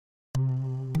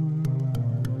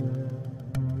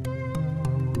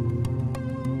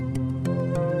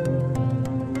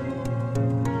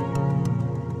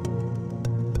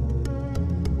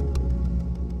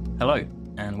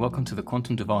welcome to The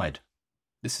Quantum Divide.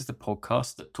 This is the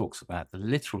podcast that talks about the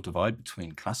literal divide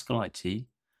between classical IT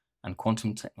and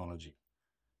quantum technology,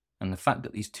 and the fact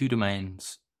that these two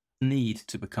domains need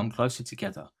to become closer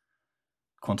together.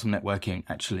 Quantum networking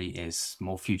actually is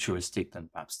more futuristic than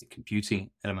perhaps the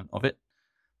computing element of it,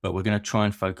 but we're going to try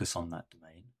and focus on that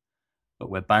domain.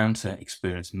 But we're bound to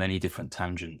experience many different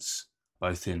tangents,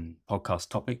 both in podcast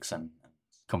topics and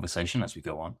conversation as we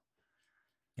go on.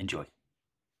 Enjoy.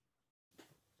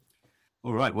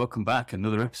 All right, welcome back.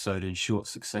 Another episode in short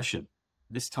succession.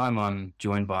 This time I'm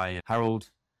joined by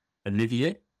Harold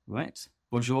Ollivier, right?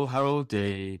 Bonjour Harold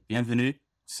et bienvenue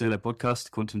sur le podcast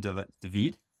Quantum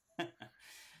Divide.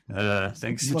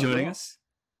 Thanks for joining us.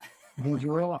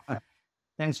 Bonjour.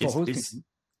 Thanks for hosting.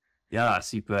 Yeah,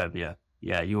 superb. Yeah.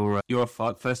 You're a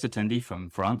first attendee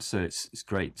from France, so it's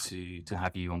great to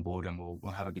have you on board, and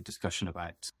we'll have a good discussion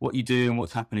about what you do and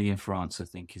what's happening in France. I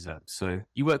think is that. So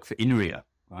you work for Inria,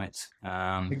 right?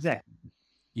 Exactly.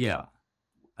 Yeah.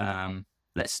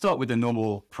 Let's start with the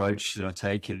normal approach that I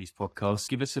take in these podcasts.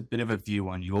 Give us a bit of a view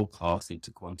on your path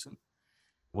into quantum,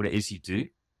 what it is you do,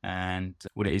 and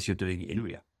what it is you're doing in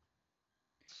Inria.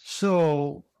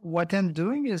 So what I'm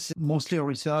doing is mostly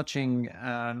researching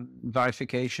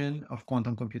verification of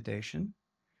quantum computation.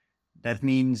 That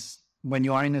means when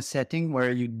you are in a setting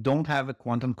where you don't have a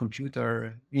quantum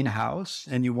computer in-house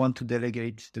and you want to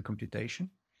delegate the computation,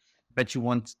 but you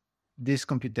want this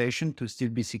computation to still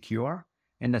be secure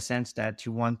in the sense that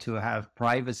you want to have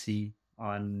privacy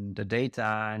on the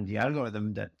data and the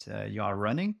algorithm that you are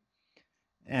running.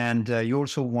 And you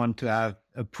also want to have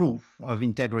a proof of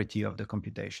integrity of the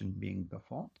computation being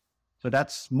performed. So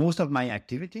that's most of my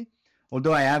activity.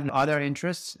 Although I have other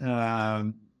interests,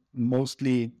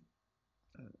 mostly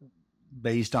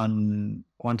based on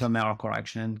quantum error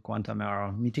correction, quantum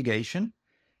error mitigation.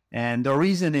 And the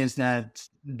reason is that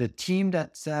the team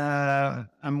that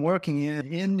I'm working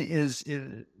in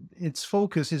its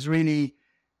focus is really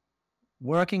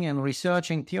working and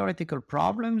researching theoretical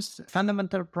problems,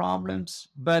 fundamental problems,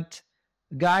 but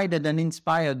guided and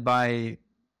inspired by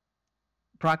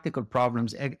practical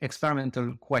problems,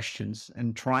 experimental questions,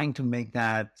 and trying to make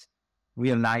that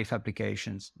real life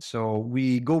applications. So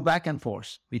we go back and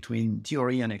forth between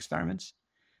theory and experiments.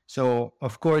 So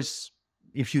of course,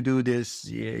 if you do this,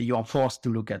 you are forced to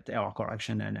look at error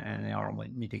correction and error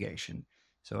mitigation.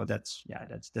 So that's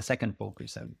the second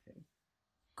focus, I would say.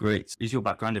 Great. Is your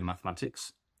background in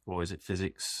mathematics, or is it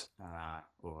physics,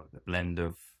 or a blend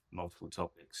of multiple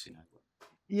topics?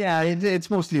 Yeah, it's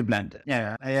mostly a blend.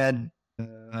 Yeah, I had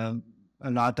a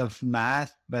lot of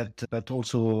math, but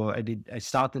also I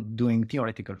started doing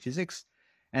theoretical physics,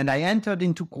 and I entered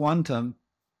into quantum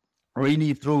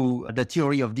really through the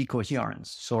theory of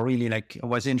decoherence. So really, I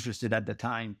was interested at the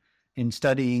time in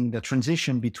studying the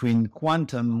transition between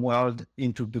quantum world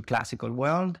into the classical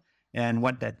world, and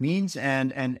what that means.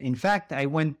 And in fact, I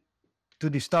went to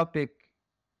this topic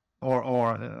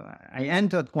I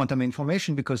entered quantum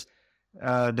information because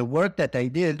the work that I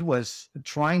did was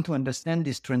trying to understand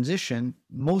this transition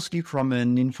mostly from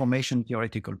an information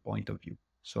theoretical point of view.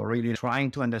 So really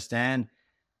trying to understand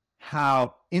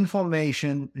how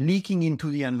information leaking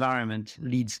into the environment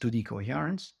leads to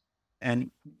decoherence. And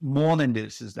more than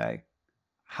this is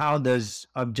how does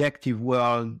objective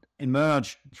world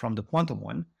emerge from the quantum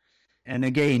one? And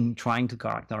again, trying to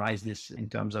characterize this in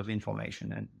terms of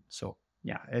information. And so,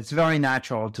 yeah, it's very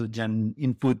natural to then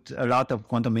input a lot of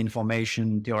quantum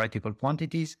information, theoretical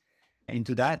quantities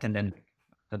into that. And then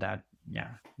after that,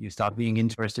 you start being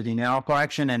interested in error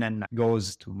correction, and then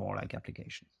goes to more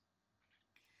applications.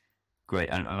 Great.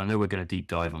 And I know we're going to deep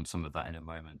dive on some of that in a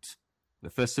moment.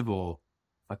 But first of all,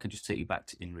 if I can just take you back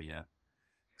to Inria.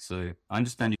 So I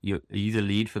understand you're the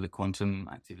lead for the quantum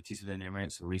activities within Inria.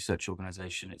 It's a research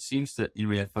organization. It seems that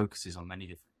Inria focuses on many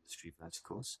different industry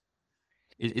verticals.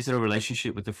 Is there a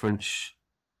relationship with the French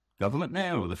government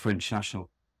now, or the French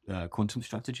national quantum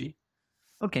strategy?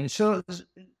 Okay, so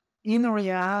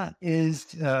Inria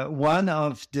is one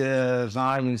of the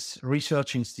various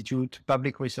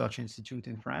public research institute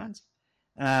in France.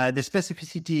 The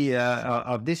specificity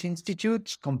of this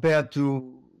institute compared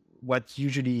to what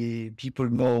usually people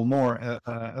know more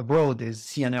abroad is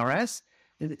CNRS.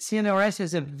 CNRS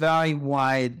has a very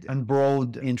wide and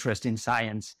broad interest in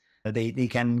science. They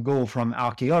can go from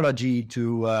archaeology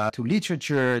to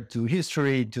literature, to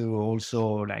history, to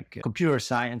also computer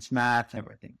science, math,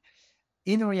 everything.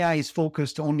 Inria is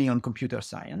focused only on computer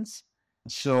science.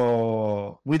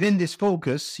 So within this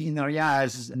focus, Inria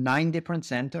has 9 different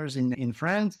centers in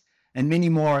France, and many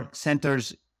more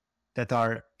centers that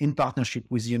are in partnership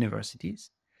with universities.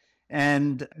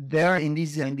 And there in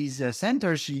these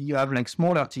centers, you have like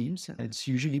smaller teams. It's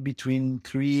usually between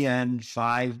 3 and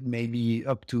 5, maybe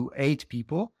up to 8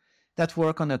 people that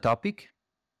work on a topic.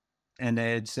 And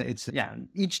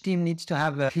each team needs to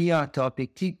have a clear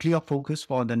topic, clear focus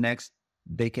for the next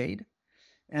decade.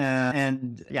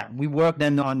 We work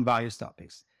then on various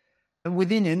topics.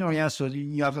 Within Inria, so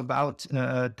you have about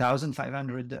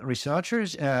 1,500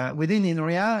 researchers. Within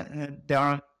Inria, there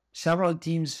are several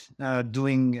teams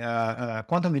doing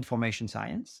quantum information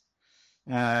science.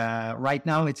 Right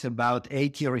now, it's about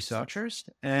 80 researchers.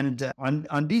 And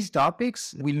on these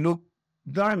topics, we look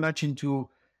very much into,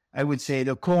 I would say,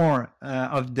 the core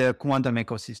of the quantum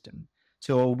ecosystem.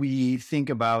 So we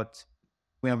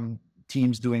have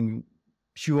teams doing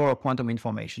pure quantum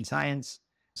information science,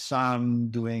 some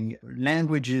doing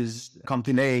languages,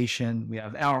 compilation, we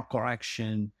have error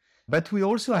correction, but we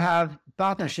also have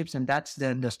partnerships, and that's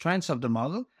the strength of the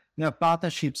model. We have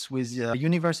partnerships with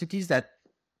universities that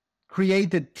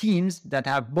created teams that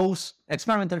have both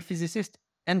experimental physicists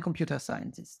and computer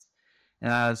scientists.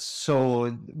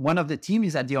 So one of the teams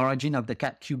is at the origin of the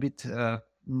qubit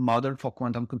model for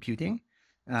quantum computing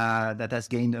that has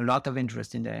gained a lot of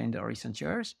interest in the recent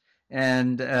years.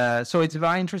 And so it's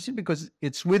very interesting because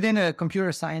it's within a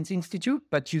computer science institute,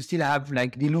 but you still have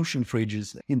like dilution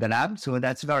fridges in the lab. So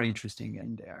that's very interesting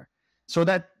in there. So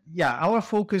our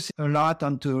focus a lot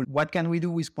onto what can we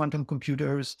do with quantum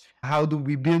computers? How do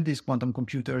we build these quantum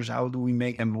computers? How do we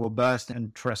make them robust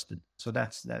and trusted? So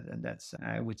that's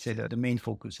I would say the main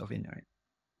focus of Inria.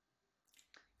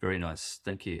 Very nice.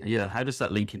 Thank you. Yeah. How does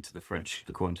that link into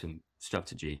the quantum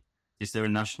strategy? Is there a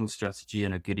national strategy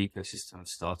and a good ecosystem of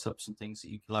startups and things that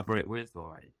you collaborate with,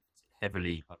 or is it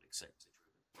heavily public sector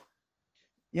driven?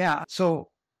 Yeah. So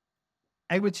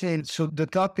I would say, the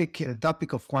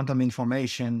topic of quantum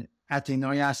information at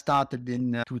Inria started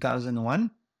in 2001.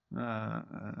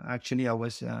 Actually, I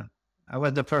was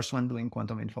the first one doing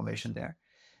quantum information there.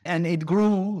 And it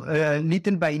grew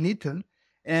little by little.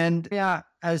 And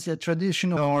as a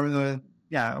traditional or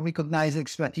recognized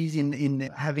expertise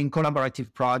in having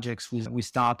collaborative projects with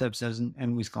startups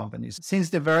and with companies. Since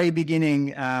the very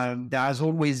beginning, there has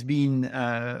always been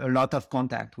a lot of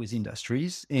contact with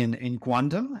industries in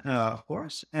quantum, of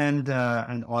course, and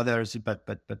others,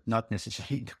 but not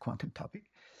necessarily the quantum topic.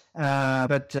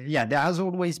 There has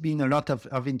always been a lot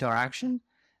of interaction.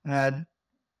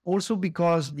 Also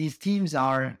because these teams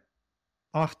are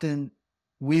often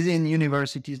within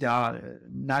universities, there are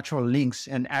natural links,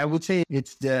 and I would say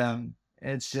it's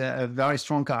a very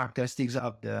strong characteristics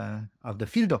of the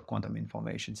field of quantum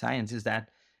information science is that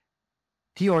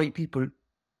theory people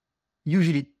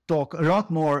usually talk a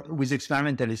lot more with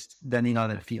experimentalists than in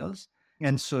other fields,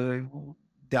 and so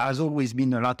there has always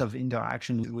been a lot of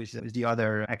interaction with the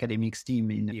other academics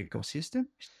team in the ecosystem.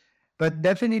 But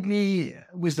definitely,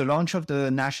 with the launch of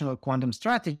the national quantum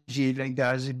strategy, there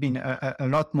has been a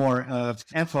lot more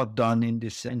effort done in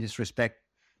this respect,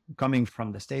 coming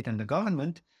from the state and the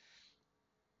government.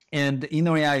 And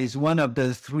Inria is one of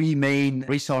the 3 main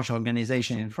research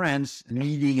organizations in France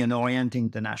leading and orienting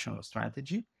the national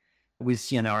strategy with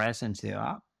CNRS and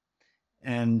CEA.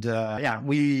 And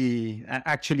we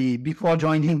actually, before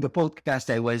joining the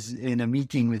podcast, I was in a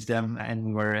meeting with them, and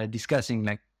we were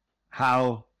discussing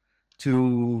how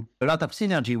to a lot of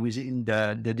synergy within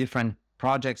the different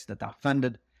projects that are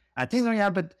funded at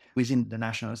Inria, but within the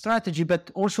national strategy, but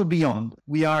also beyond.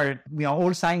 We are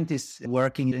all scientists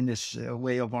working in this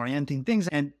way of orienting things,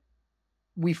 and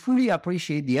we fully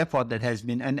appreciate the effort that has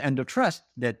been and the trust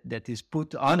that is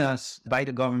put on us by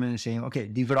the government, saying, okay,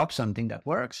 develop something that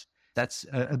works. That's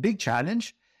a big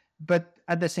challenge. But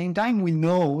at the same time, we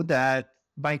know that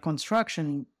by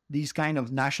construction, these kind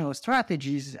of national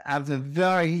strategies have a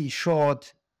very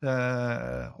short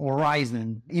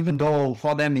horizon, even though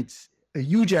for them it's a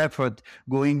huge effort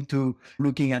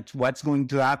looking at what's going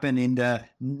to happen in the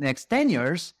next 10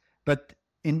 years. But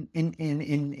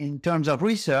in terms of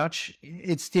research,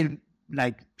 it's still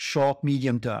short,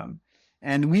 medium term.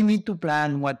 And we need to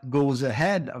plan what goes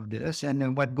ahead of this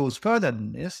and what goes further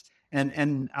than this.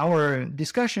 And our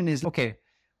discussion is, okay,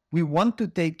 we want to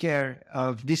take care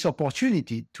of this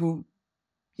opportunity to,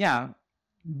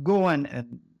 go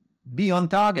and be on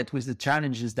target with the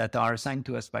challenges that are assigned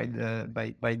to us by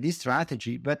this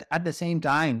strategy, but at the same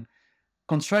time,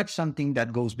 construct something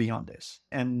that goes beyond this.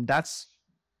 And that's,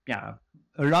 a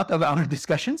lot of our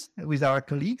discussions with our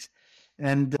colleagues.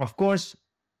 And of course,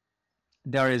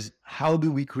 there is how do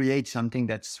we create something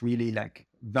that's really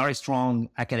very strong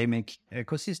academic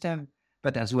ecosystem,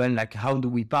 but as well, how do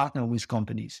we partner with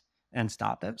companies and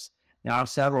startups? There are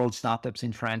several startups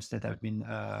in France that have been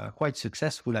quite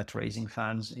successful at raising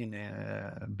funds in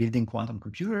building quantum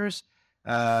computers.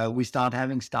 We start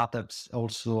having startups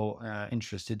also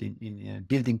interested in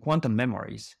building quantum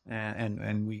memories,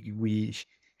 and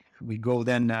we go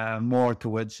then more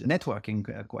towards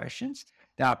networking questions.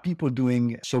 There are people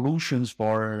doing solutions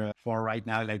for right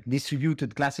now, like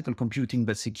distributed classical computing,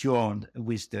 but secured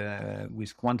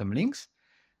with quantum links.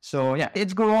 So yeah,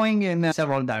 it's growing in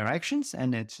several directions,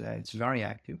 and it's very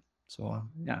active. So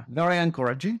yeah, very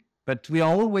encouraging. But we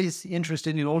are always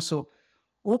interested in also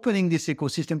opening this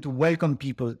ecosystem to welcome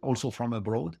people also from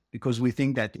abroad, because we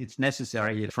think that it's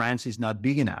necessary. France is not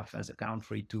big enough as a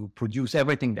country to produce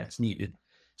everything that's needed.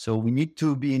 So we need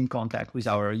to be in contact with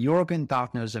our European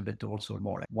partners, but also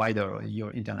more wider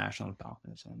your international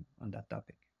partners on that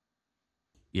topic.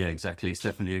 Yeah, exactly. It's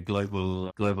definitely a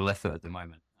global effort at the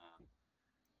moment.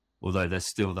 Although there's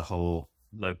still the whole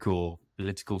local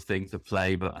political thing to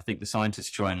play, but I think the scientists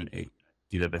try and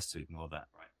do their best to ignore that,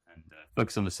 right? And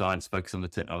focus on the science, focus on the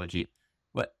technology.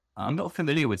 But I'm not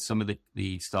familiar with some of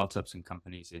the startups and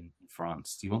companies in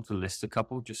France. Do you want to list a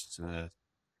couple just for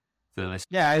the list?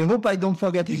 Yeah, I hope I don't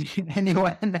forget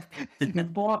anyone.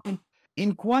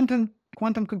 In quantum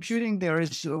computing, there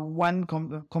is one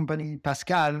company,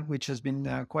 Pascal, which has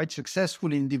been quite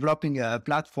successful in developing a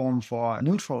platform for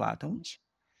neutral atoms.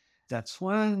 That's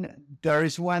one. There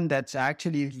is one that's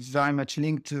actually very much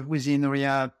linked with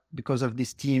Inria because of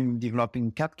this team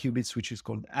developing cat qubits, which is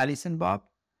called Alice and Bob.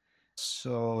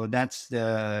 So that's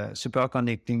the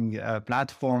superconducting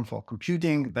platform for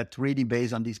computing, but really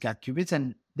based on these cat qubits.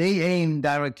 And they aim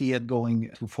directly at going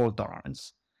to fault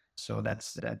tolerance. So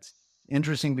that's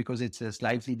interesting because it's a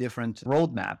slightly different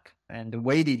roadmap. And the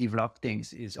way they develop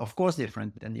things is, of course,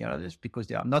 different than the others because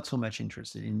they are not so much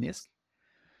interested in this.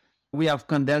 We have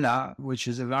Candela, which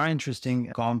is a very interesting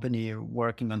company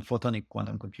working on photonic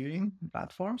quantum computing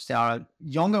platforms. There are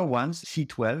younger ones,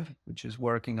 C12, which is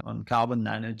working on carbon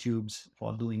nanotubes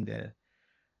for doing the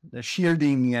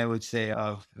shielding, I would say,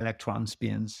 of electron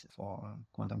spins for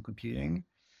quantum computing.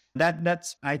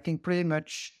 That's, I think, pretty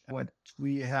much what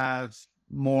we have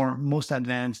most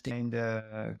advanced in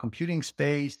the computing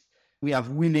space. We have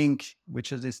WeLink,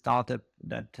 which is a startup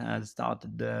that has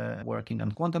started working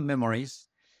on quantum memories.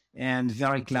 And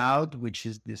VeriCloud, which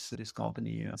is this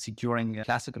company securing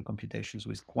classical computations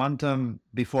with quantum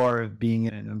before being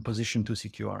in a position to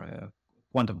secure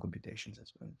quantum computations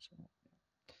as well.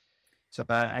 So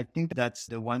I think that's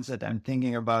the ones that I'm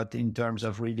thinking about in terms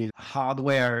of really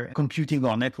hardware, computing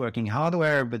or networking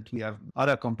hardware, but we have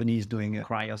other companies doing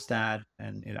cryostat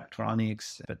and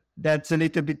electronics, but that's a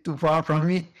little bit too far from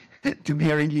me to be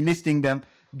really listing them.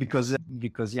 Because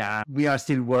yeah, we are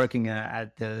still working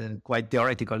at a quite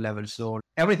theoretical level. So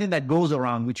everything that goes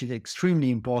around, which is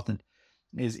extremely important,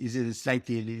 is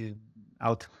slightly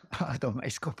out of my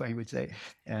scope, I would say.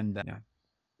 And yeah.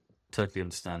 Totally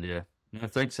understand. Yeah. No,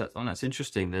 thanks. That's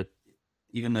interesting that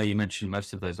even though you mentioned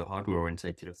most of those are hardware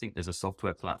orientated, I think there's a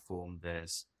software platform.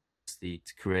 There's to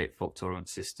create fault tolerant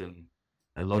system.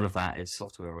 A lot of that is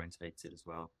software orientated as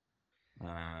well.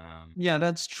 Yeah,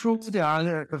 that's true. There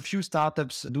are a few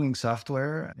startups doing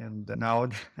software, and now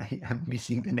I'm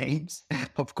missing the names,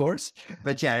 of course.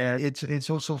 But yeah, it's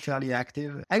also fairly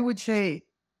active. I would say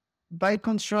by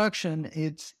construction,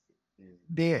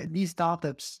 these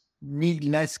startups need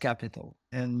less capital,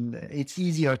 and it's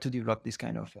easier to develop this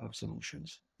kind of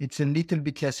solutions. It's a little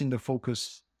bit less in the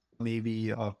focus,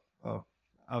 maybe of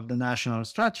the national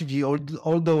strategy,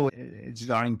 although it's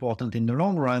very important in the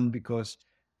long run because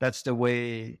that's the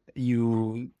way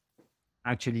you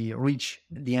actually reach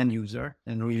the end user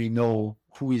and really know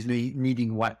who is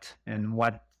needing what and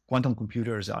what quantum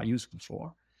computers are useful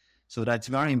for. So that's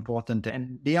very important.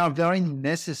 And they are very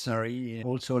necessary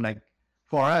also, like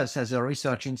for us as a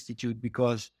research institute,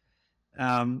 because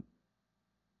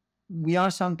we are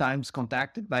sometimes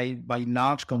contacted by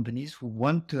large companies who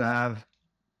want to have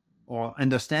or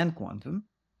understand quantum.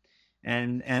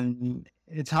 And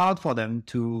it's hard for them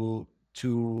to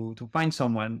find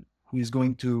someone who is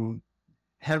going to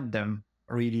help them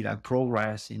really like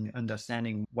progress in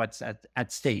understanding what's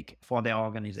at stake for their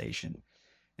organization.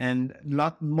 And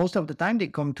most of the time they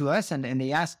come to us and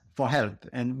they ask for help,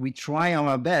 and we try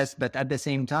our best, but at the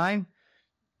same time,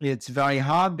 it's very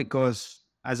hard because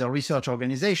as a research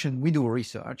organization, we do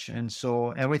research. And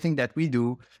so everything that we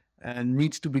do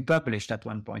needs to be published at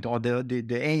one point, or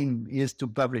the aim is to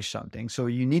publish something. So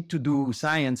you need to do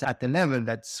science at a level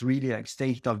that's really like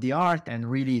state of the art and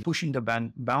really pushing the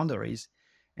boundaries.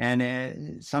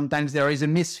 And sometimes there is a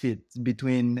misfit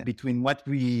between what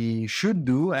we should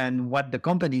do and what the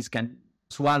companies can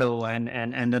swallow and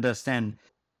understand.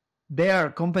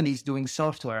 their companies doing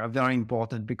software are very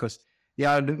important because they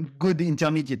are the good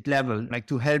intermediate level, like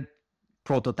to help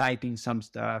prototyping some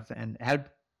stuff and help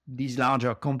these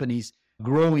larger companies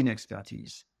grow in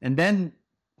expertise. And then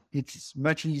it's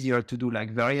much easier to do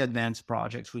like very advanced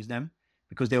projects with them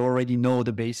because they already know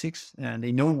the basics and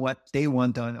they know what they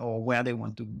want or where they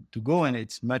want to go. And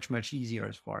it's much, much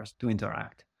easier for us to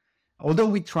interact. Although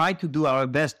we try to do our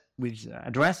best with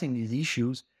addressing these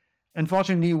issues,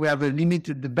 unfortunately, we have a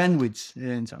limited bandwidth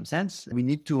in some sense. We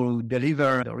need to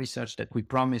deliver the research that we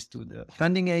promised to the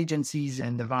funding agencies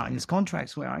and the various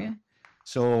contracts we are in.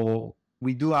 So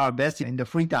we do our best in the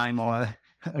free time or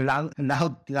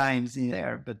allowed times in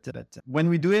there. But when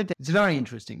we do it, it's very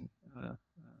interesting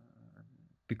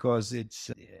because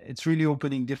it's really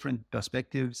opening different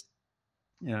perspectives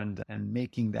and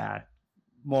making that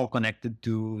more connected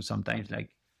to sometimes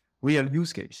like real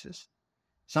use cases.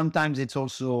 Sometimes it's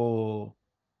also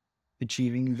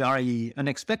achieving very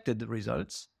unexpected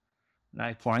results.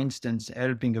 Like, for instance,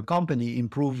 helping a company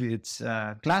improve its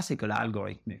classical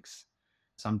algorithmics.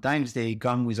 Sometimes they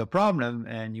come with a problem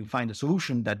and you find a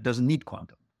solution that doesn't need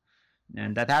quantum.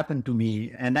 And that happened to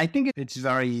me. And I think it's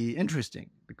very interesting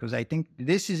because I think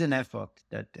this is an effort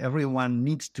that everyone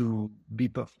needs to be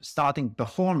starting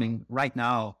performing right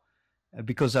now.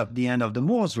 Because of the end of the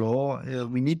Moore's law,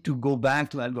 we need to go back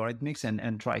to algorithmics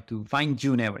and try to fine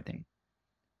tune everything.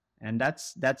 And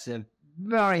that's a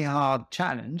very hard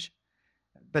challenge,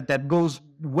 but that goes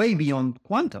way beyond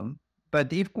quantum.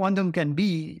 But if quantum can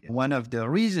be one of the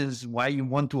reasons why you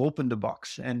want to open the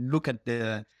box and look at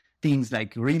the things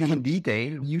like really in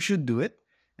detail, you should do it.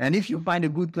 And if you find a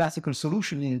good classical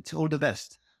solution, it's all the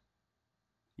best.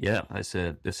 Yeah, it's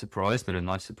a surprise, but a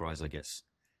nice surprise, I guess.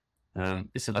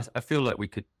 Listen, I feel like we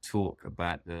could talk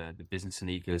about the business and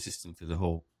ecosystem for the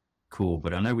whole call,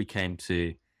 but I know we came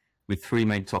with three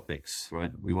main topics,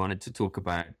 right? We wanted to talk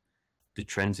about the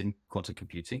trends in quantum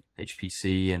computing,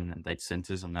 HPC and data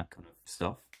centers and that kind of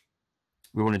stuff.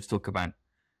 We wanted to talk about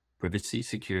privacy,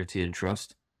 security, and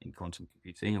trust in quantum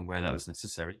computing and where that was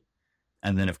necessary.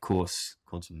 And then, of course,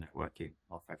 quantum networking,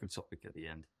 our favorite topic at the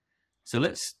end. So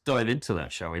let's dive into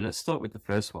that, shall we? Let's start with the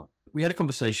first one. We had a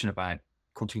conversation about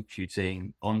quantum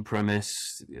computing,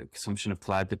 on-premise, the consumption of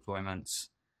cloud deployments,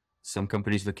 some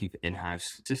companies looking for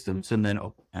in-house systems, and then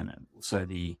also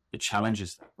the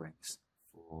challenges that brings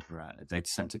for a data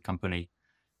center company.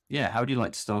 Yeah, how would you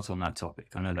like to start on that topic?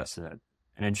 I know that's an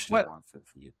interesting one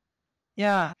for you.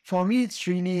 Yeah, for me, it's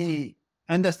really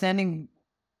understanding,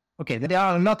 okay, there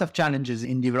are a lot of challenges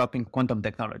in developing quantum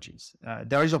technologies.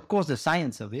 There is, of course, the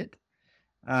science of it.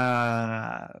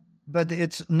 But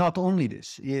it's not only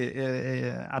this.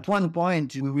 At one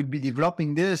point, we will be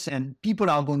developing this and people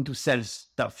are going to sell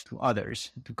stuff to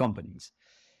others, to companies.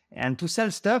 And to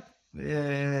sell stuff,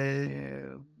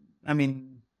 I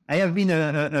mean, I have been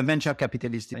a venture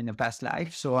capitalist in a past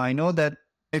life. So I know that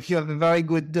if you have a very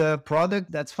good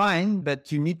product, that's fine, but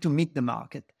you need to meet the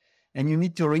market. And you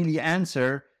need to really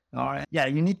answer,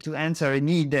 you need to answer a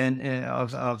need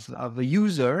of a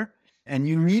user. And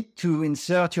you need to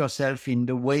insert yourself in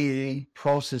the way he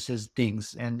processes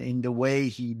things and in the way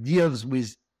he deals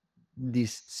with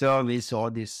this service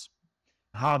or this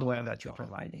hardware that you're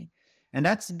providing. And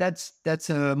that's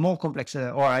a more complex,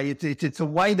 it's a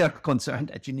wider concern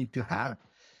that you need to have.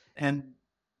 And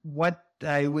what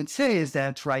I would say is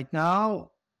that right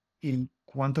now in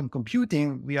quantum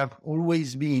computing, we have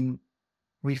always been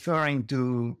referring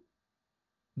to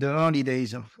the early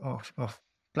days of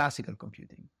classical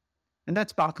computing. And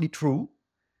that's partly true,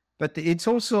 but it's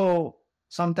also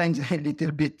sometimes a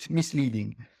little bit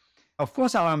misleading. Of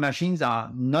course, our machines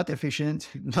are not efficient,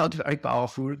 not very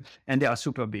powerful, and they are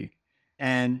super big.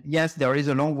 And yes, there is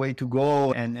a long way to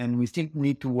go, and we still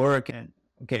need to work. And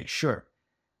okay, sure.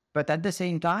 But at the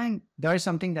same time, there is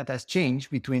something that has changed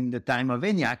between the time of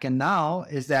ENIAC and now,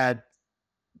 is that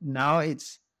now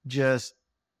it's just,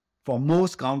 for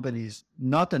most companies,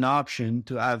 not an option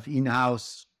to have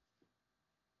in-house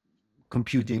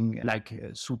computing, like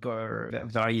super,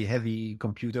 very heavy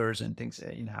computers and things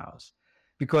in-house.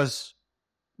 Because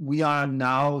we are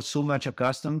now so much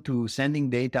accustomed to sending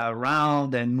data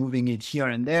around and moving it here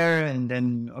and there. And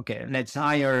then, okay, let's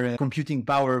hire computing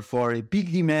power for a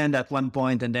big demand at one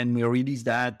point, and then we release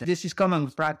that. This is common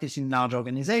practice in large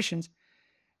organizations.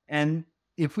 And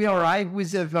if we arrive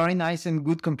with a very nice and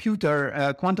good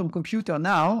computer, quantum computer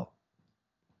now,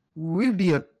 will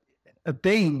be a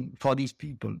pain for these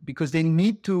people because they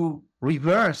need to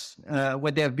reverse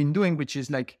what they have been doing, which is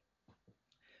like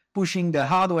pushing the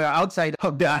hardware outside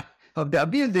of their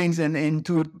buildings and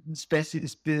into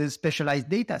specialized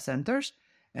data centers.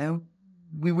 And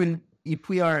we will If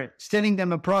we are selling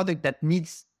them a product that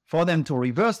needs for them to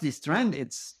reverse this trend,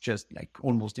 it's just like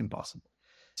almost impossible.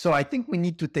 So I think we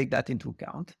need to take that into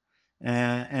account.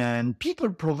 And people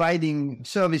providing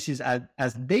services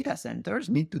as data centers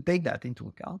need to take that into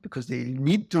account, because they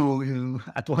need to,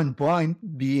 at one point,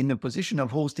 be in a position of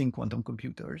hosting quantum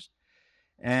computers.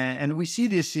 And we see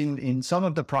this in some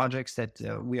of the projects that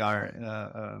we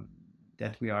are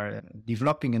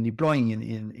developing and deploying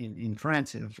in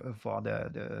France for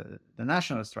the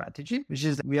national strategy, which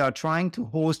is we are trying to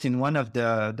host in one of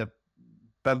the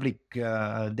public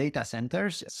data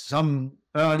centers some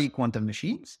early quantum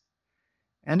machines.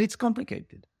 And it's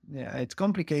complicated. Yeah, it's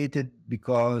complicated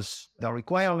because the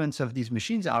requirements of these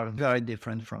machines are very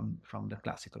different from the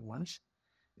classical ones,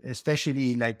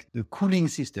 especially like the cooling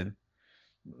system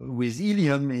with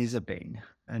helium is a pain.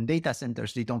 And data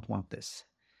centers, they don't want this.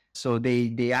 So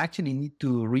they actually need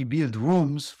to rebuild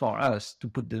rooms for us to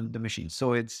put the machines.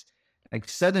 So it's like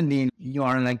suddenly you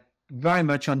are like very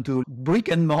much onto brick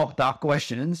and mortar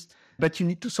questions, but you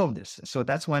need to solve this. So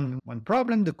that's one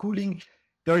problem, the cooling.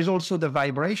 There is also the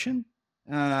vibration.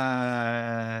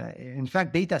 In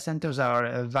fact, data centers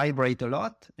vibrate a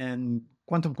lot, and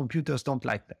quantum computers don't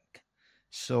like that.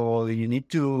 So you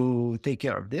need to take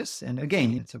care of this. And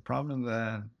again, it's a problem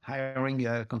hiring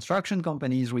construction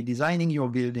companies, redesigning your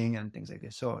building and things like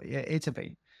this. So it's a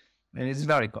pain. And it's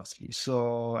very costly.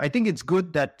 So I think it's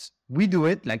good that we do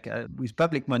it like with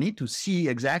public money to see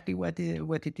exactly what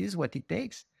it is, what it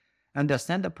takes,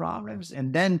 understand the problems,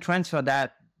 and then transfer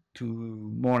that to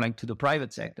more like to the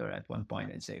private sector at one point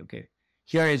and say, okay,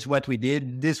 here is what we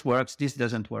did. This works. This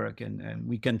doesn't work. And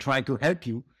we can try to help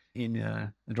you in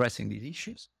addressing these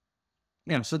issues.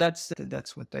 Yeah, so that's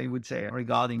what I would say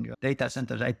regarding data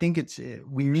centers. I think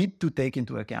we need to take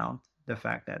into account the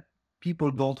fact that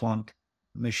people don't want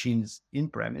machines in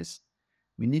premise.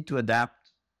 We need to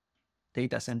adapt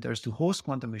data centers to host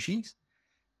quantum machines.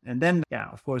 And then, yeah,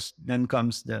 of course, then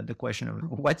comes the question of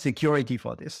what security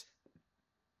for this.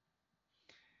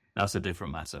 That's a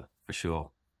different matter, for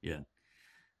sure. Yeah.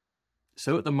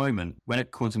 So at the moment, when a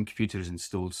quantum computer is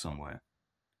installed somewhere,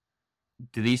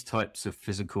 do these types of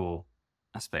physical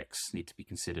aspects need to be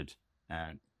considered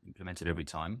and implemented every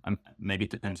time? Maybe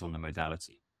it depends on the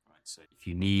modality, right? So if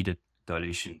you need a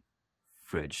dilution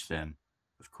fridge, then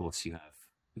of course you have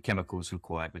the chemicals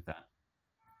required with that.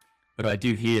 But I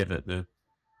do hear that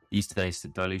these days the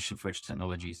dilution fridge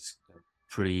technology is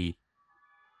pretty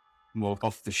more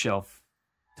off-the-shelf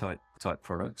type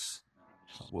products.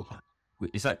 Well,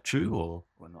 is that true or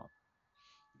not?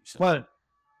 Well,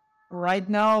 right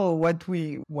now, what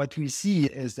we see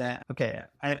is that, okay,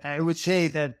 I would say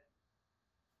that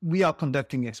we are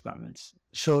conducting experiments.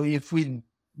 So if we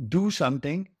do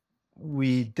something,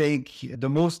 we take the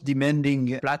most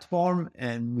demanding platform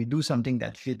and we do something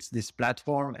that fits this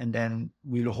platform, and then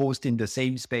we'll host in the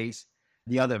same space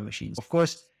the other machines. Of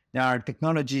course, there are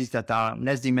technologies that are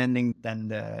less demanding than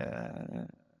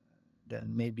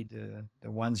maybe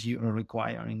the ones you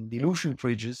require in dilution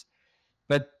fridges,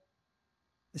 but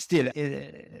still,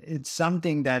 it's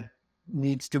something that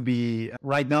needs to be,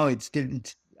 right now,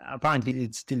 apparently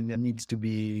it still needs to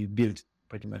be built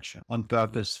pretty much on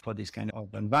purpose for this kind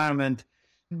of environment.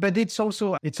 But it's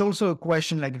also a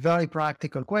question, like very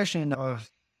practical question of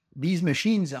these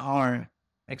machines are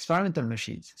experimental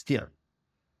machines still.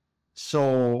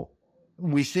 So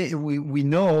we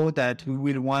know that we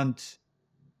will want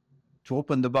to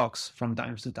open the box from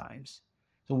time to time.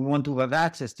 So we want to have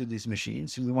access to these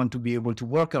machines. We want to be able to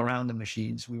work around the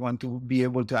machines. We want to be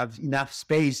able to have enough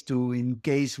space in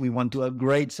case we want to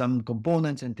upgrade some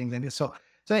components and things like this. So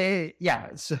yeah,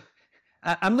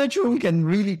 I'm not sure we can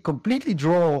really completely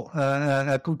draw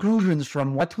conclusions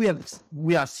from what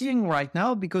we are seeing right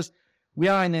now, because we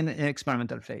are in an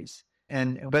experimental phase.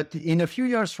 But in a few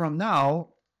years from now,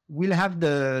 we'll have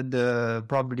the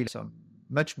probably some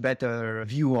much better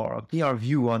view or a clear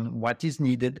view on what is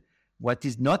needed, what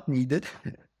is not needed,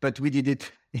 but we did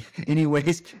it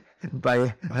anyways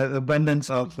by abundance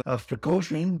of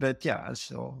precaution. But yeah,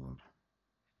 so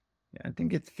yeah, I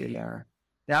think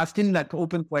there are still like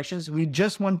open questions. We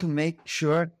just want to make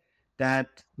sure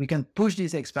that we can push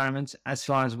these experiments as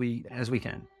far as we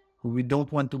can. We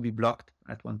don't want to be blocked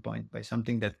at one point by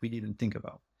something that we didn't think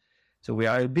about. So we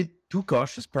are a bit too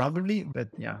cautious probably, but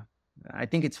yeah, I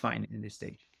think it's fine in this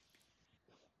stage.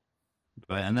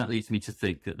 Right, and that leads me to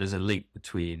think that there's a link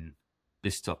between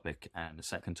this topic and the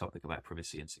second topic about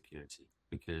privacy and security,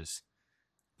 because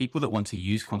people that want to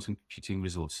use quantum computing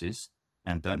resources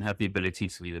and don't have the ability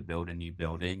to either build a new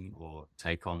building or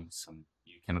take on some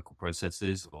new chemical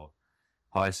processes or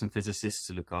hire some physicists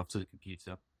to look after the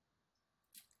computer,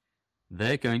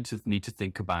 they're going to need to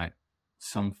think about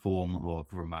some form of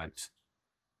remote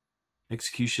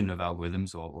execution of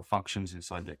algorithms or functions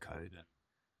inside their code. And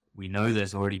we know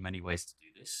there's already many ways to do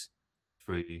this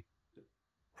through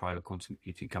private quantum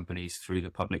computing companies, through the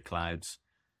public clouds.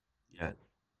 Yeah,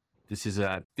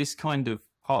 this kind of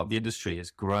part of the industry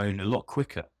has grown a lot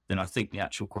quicker than I think the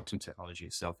actual quantum technology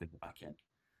itself in the back end,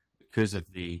 because of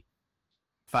the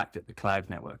fact that the cloud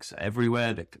networks are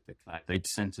everywhere, the cloud data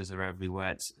centers are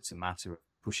everywhere. It's a matter of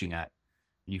pushing out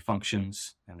new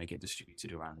functions and they get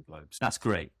distributed around the globe. So that's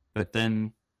great. But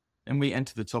then we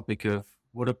enter the topic of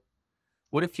what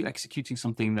if you're executing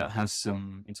something that has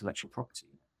some intellectual property?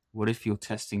 What if you're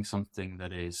testing something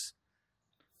that is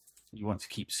you want to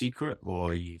keep secret,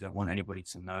 or you don't want anybody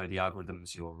to know the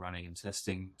algorithms you're running and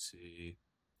testing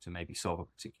to maybe solve a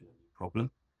particular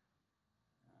problem?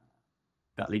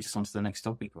 That leads us on to the next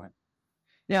topic, right?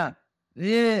 Yeah.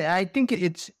 I think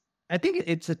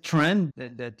it's a trend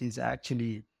that is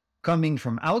actually coming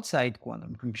from outside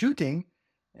quantum computing,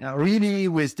 really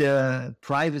with the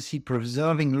privacy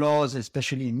preserving laws,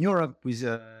 especially in Europe with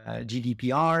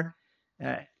GDPR.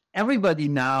 Everybody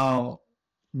now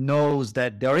knows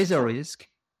that there is a risk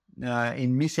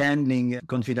in mishandling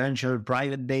confidential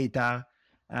private data.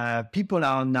 People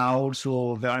are now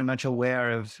also very much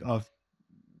aware of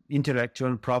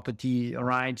intellectual property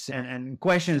rights and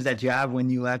questions that you have when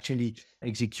you actually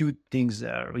execute things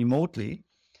remotely.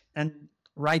 And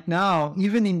right now,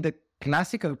 even in the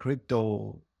classical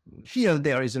crypto field,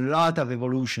 there is a lot of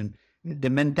evolution.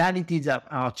 The mentalities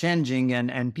are changing,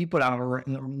 and people are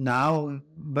now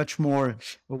much more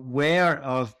aware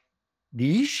of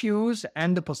the issues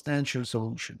and the potential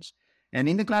solutions. And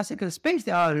in the classical space,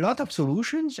 there are a lot of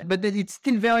solutions, but it's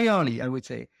still very early, I would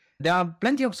say. There are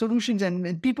plenty of solutions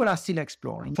and people are still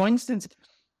exploring. For instance,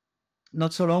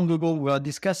 not so long ago, we were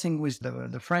discussing with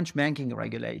the French banking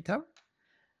regulator,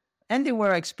 and they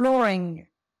were exploring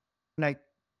like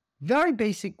very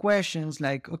basic questions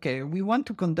like, okay, we want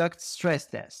to conduct stress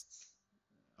tests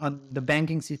on the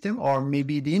banking system or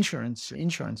maybe the insurance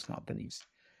companies.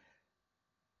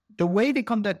 The way they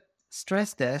conduct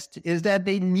stress tests is that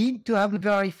they need to have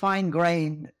very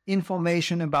fine-grained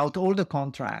information about all the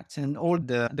contracts and all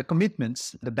the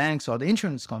commitments the banks or the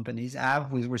insurance companies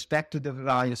have with respect to the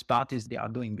various parties they are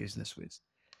doing business with.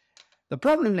 The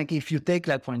problem, like if you take,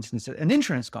 like for instance, an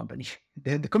insurance company,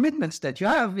 the commitments that you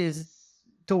have is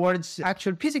towards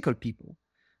actual physical people,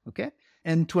 okay?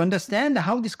 And to understand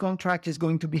how this contract is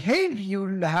going to behave,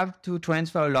 you'll have to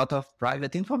transfer a lot of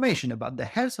private information about the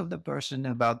health of the person,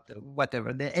 about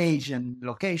whatever, the age and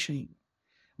location,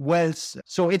 wealth.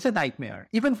 So it's a nightmare,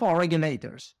 even for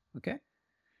regulators, okay?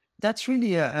 That's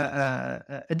really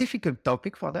a difficult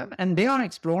topic for them, and they are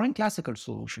exploring classical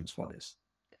solutions for this.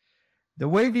 The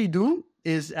way we do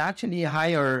is actually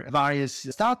hire various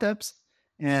startups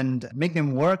and make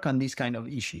them work on these kind of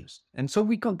issues. And so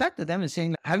we contacted them and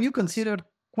saying, have you considered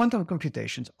quantum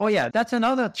computations? Oh yeah, that's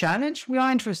another challenge. We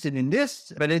are interested in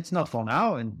this, but it's not for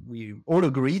now. And we all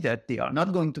agree that they are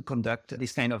not going to conduct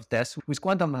this kind of tests with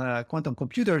quantum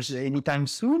computers anytime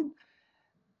soon.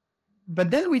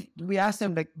 But then we asked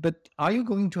them, like, but are you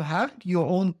going to have your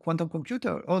own quantum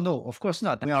computer? Oh no, of course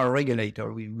not. We are a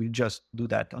regulator. We will just do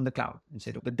that on the cloud. And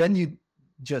said, but then you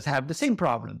just have the same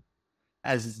problem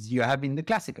as you have in the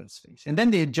classical space. And then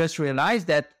they just realized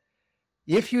that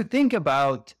if you think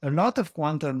about a lot of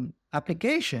quantum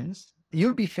applications,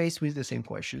 you'll be faced with the same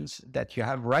questions that you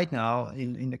have right now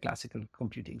in the classical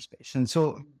computing space. And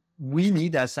so we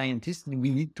need, as scientists,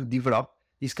 we need to develop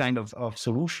these kind of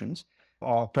solutions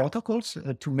or protocols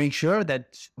to make sure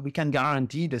that we can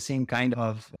guarantee the same kind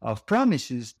of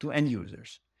promises to end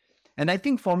users. And I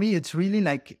think for me, it's really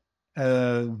like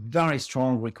a very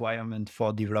strong requirement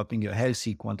for developing a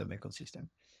healthy quantum ecosystem.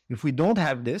 If we don't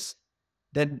have this,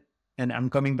 then, and I'm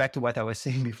coming back to what I was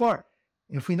saying before,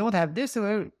 if we don't have this,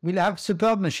 we'll have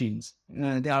superb machines.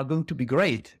 They are going to be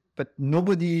great, but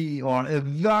nobody or a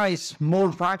very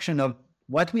small fraction of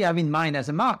what we have in mind as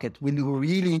a market will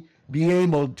really be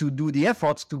able to do the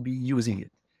efforts to be using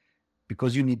it.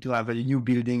 Because you need to have a new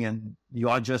building and you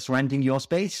are just renting your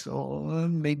space, or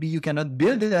maybe you cannot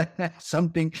build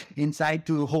something inside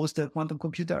to host a quantum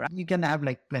computer. You can have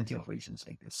like plenty of reasons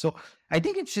like this. So I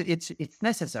think it's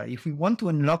necessary. If we want to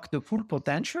unlock the full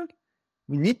potential,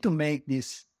 we need to make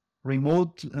this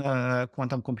remote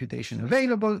quantum computation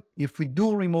available. If we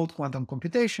do remote quantum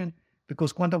computation,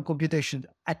 because quantum computation,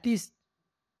 at least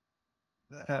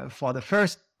for the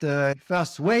first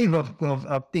wave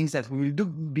of things that we will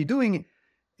be doing,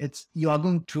 you are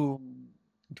going to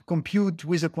compute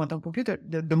with a quantum computer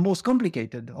the most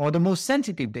complicated or the most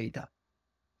sensitive data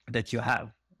that you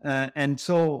have. And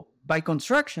so by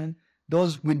construction,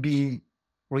 those will be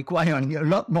requiring a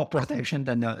lot more protection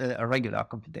than a regular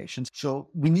computation. So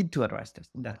we need to address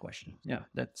that question. Yeah,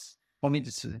 that's for me.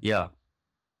 Yeah.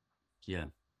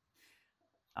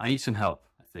 I need some help,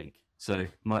 I think. So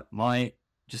my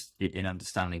just in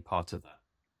understanding part of that,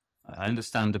 I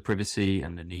understand the privacy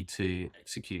and the need to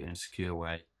execute in a secure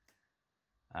way.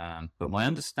 But my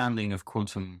understanding of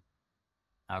quantum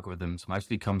algorithms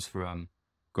mostly comes from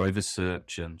Grover's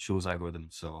search and Shor's algorithm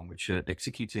and so on, which are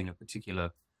executing a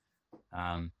particular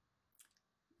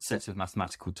set of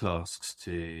mathematical tasks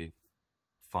to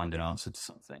find an answer to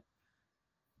something.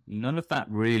 None of that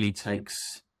really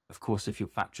takes, of course, if you're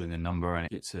factoring a number and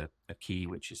it's a key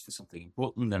which is for something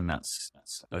important, then that's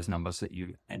those numbers that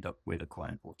you end up with are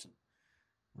quite important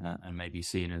and maybe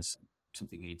seen as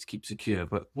something you need to keep secure.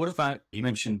 But what about, you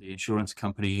mentioned the insurance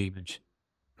company, you mentioned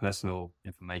personal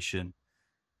information,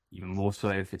 even more so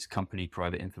if it's company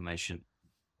private information.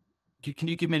 Can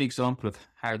you give me an example of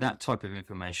how that type of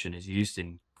information is used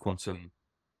in quantum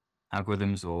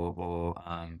algorithms or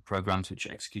programs which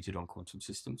are executed on quantum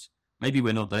systems? Maybe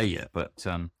we're not there yet, but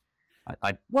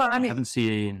I haven't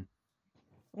seen...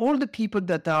 All the people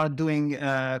that are doing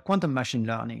quantum machine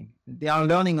learning, they are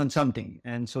learning on something.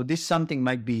 And so this something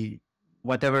might be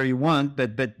whatever you want,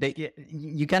 but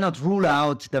you cannot rule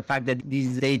out the fact that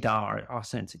these data are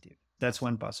sensitive. That's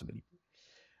one possibility.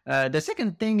 The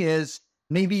second thing is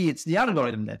maybe it's the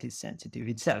algorithm that is sensitive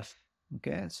itself.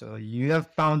 Okay, so you have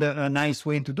found a nice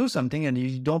way to do something and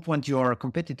you don't want your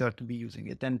competitor to be using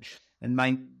it. And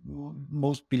my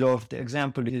most beloved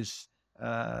example is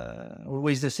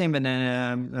always the same. And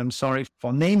I'm sorry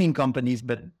for naming companies,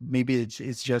 but maybe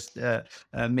it's just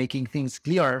making things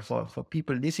clearer for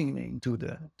people listening to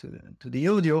the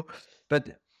audio.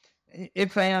 But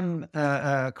if I am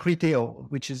Criteo,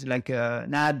 which is like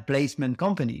an ad placement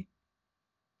company,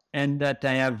 and that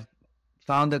I have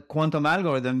found a quantum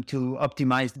algorithm to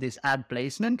optimize this ad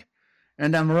placement,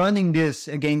 and I'm running this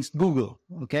against Google,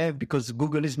 okay? Because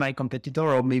Google is my competitor,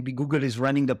 or maybe Google is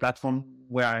running the platform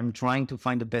where I'm trying to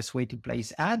find the best way to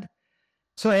place ad.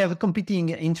 So I have a competing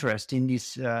interest in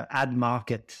this ad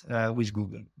market with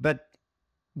Google. But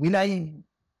will I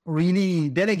really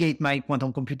delegate my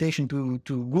quantum computation to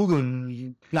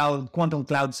Google quantum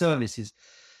cloud services?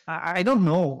 I don't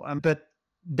know, but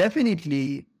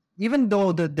definitely, even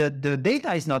though the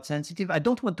data is not sensitive, I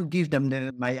don't want to give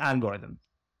them my algorithm.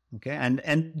 Okay,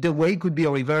 and the way could be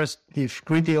reversed if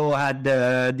Criteo had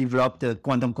developed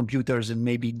quantum computers and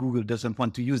maybe Google doesn't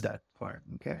want to use that for.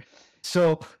 Okay,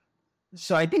 so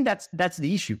I think that's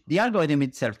the issue. The algorithm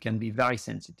itself can be very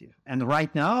sensitive, and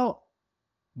right now,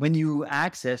 when you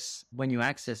access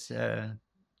a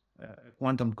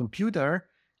quantum computer,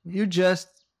 you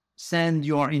just send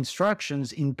your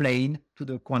instructions in plain to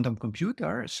the quantum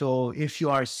computer. So if you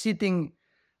are sitting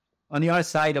on the other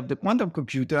side of the quantum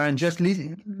computer and just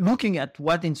looking at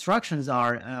what instructions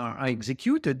are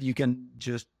executed, you can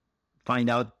just find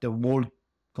out the whole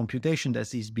computation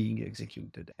that is being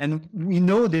executed. And we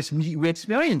know this, we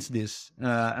experience this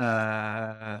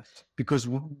because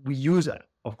we use,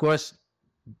 of course,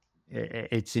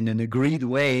 it's in an agreed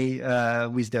way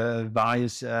with the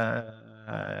various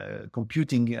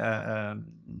computing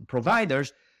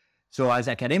providers. So as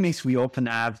academics, we often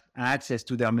have access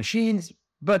to their machines,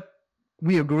 but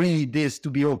we agree this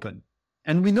to be open.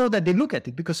 And we know that they look at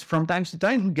it because from time to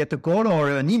time we get a call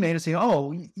or an email saying,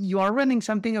 oh, you are running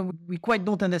something and we quite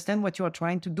don't understand what you are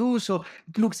trying to do. So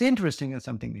it looks interesting or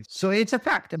something. So it's a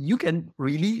fact. You can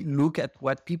really look at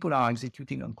what people are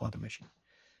executing on quantum machines.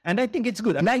 And I think it's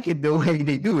good. I like it the way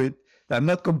they do it. I'm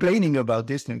not complaining about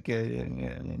this. I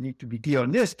need to be clear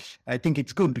on this. I think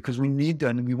it's good because we need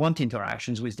and we want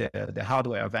interactions with the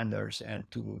hardware vendors and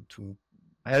to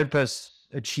help us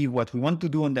achieve what we want to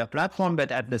do on their platform,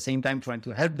 but at the same time trying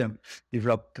to help them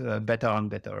develop better and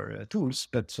better tools.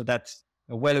 But so that's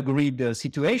a well-agreed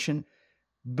situation.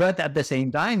 But at the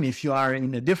same time, if you are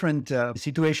in a different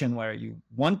situation where you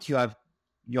have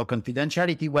your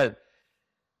confidentiality, well,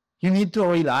 you need to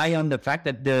rely on the fact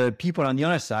that the people on the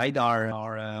other side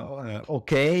are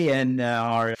okay and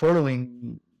are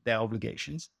following their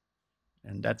obligations.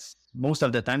 And that's most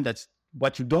of the time, that's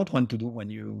what you don't want to do when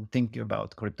you think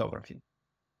about cryptography.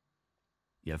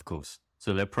 Yeah, of course.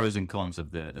 So there are pros and cons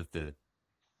of the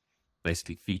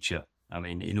basically feature. I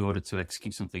mean, in order to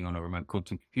execute something on a remote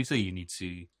quantum computer, you need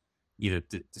to either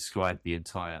describe the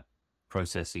entire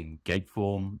processing gate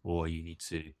form, or you need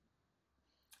to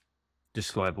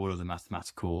describe all of the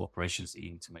mathematical operations that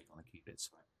you need to make on the qubits.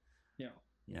 Right?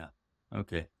 Yeah.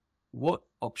 Okay. What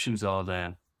options are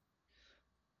there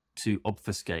to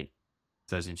obfuscate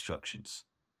those instructions?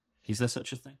 Is there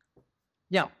such a thing?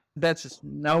 Yeah.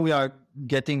 Now we are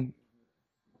getting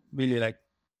really like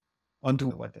onto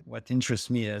what interests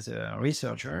me as a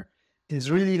researcher is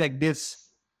really like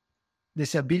this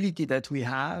ability that we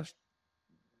have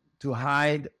to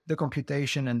hide the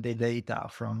computation and the data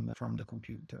from the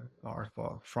computer or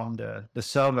from the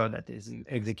server that is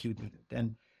executing it.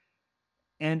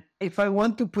 And if I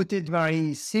want to put it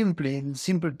very simply, in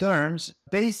simple terms,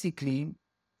 basically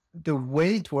the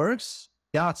way it works,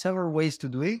 there are several ways to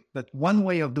do it, but one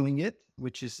way of doing it,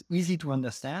 which is easy to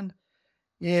understand,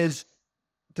 is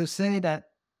to say that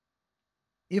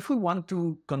if we want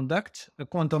to conduct a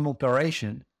quantum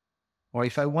operation, or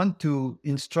if I want to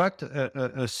instruct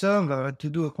a server to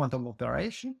do a quantum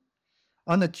operation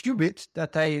on a qubit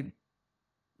that I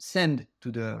send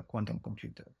to the quantum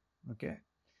computer, okay,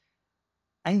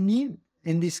 I need,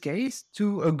 in this case,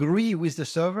 to agree with the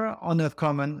server on a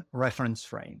common reference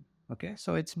frame. Okay,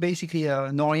 so it's basically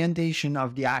an orientation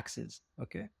of the axis.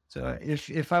 Okay, so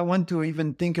if I want to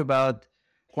even think about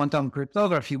quantum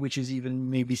cryptography, which is even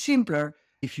maybe simpler,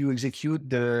 if you execute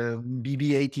the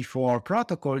BB84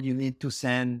 protocol, you need to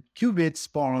send qubits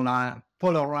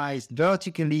polarized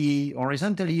vertically,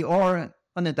 horizontally, or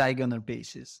on a diagonal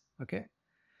basis. Okay,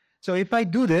 so if I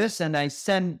do this and I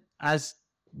send as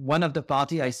one of the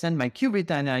party, I send my qubit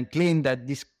and I claim that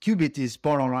this qubit is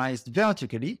polarized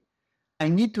vertically, I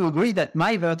need to agree that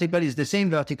my vertical is the same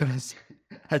vertical as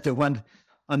the one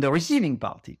on the receiving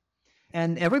party.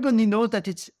 And everybody knows that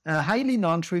it's a highly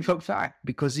non-trivial fact,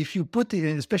 because if you put it,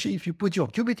 especially if you put your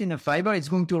qubit in a fiber, it's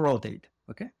going to rotate.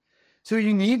 Okay, so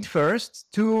you need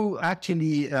first to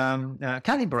actually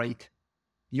calibrate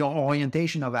your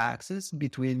orientation of axis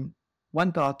between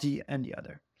one party and the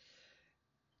other.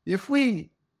 If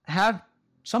we have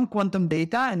some quantum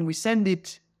data and we send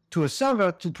it to a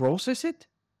server to process it,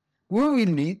 we will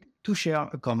need to share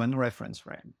a common reference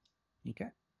frame. Okay.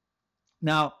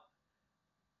 Now,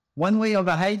 one way of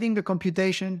hiding the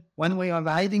computation, one way of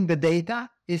hiding the data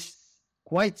is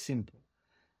quite simple.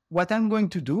 What I'm going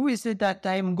to do is that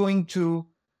I'm going to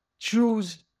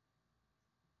choose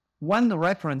one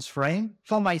reference frame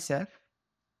for myself,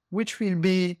 which will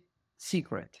be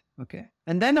secret. Okay.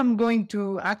 And then I'm going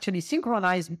to actually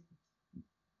synchronize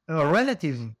a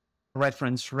relative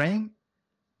reference frame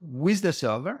with the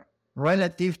server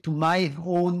relative to my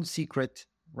own secret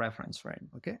reference frame.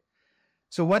 Okay.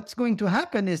 So what's going to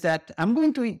happen is that I'm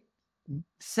going to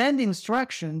send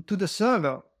instruction to the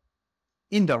server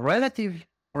in the relative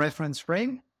reference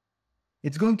frame.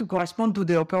 It's going to correspond to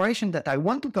the operation that I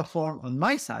want to perform on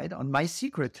my side, on my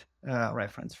secret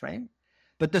reference frame.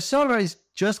 But the server is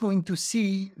just going to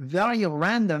see very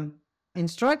random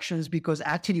instructions, because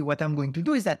actually what I'm going to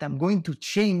do is that I'm going to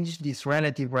change this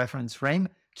relative reference frame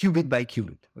qubit by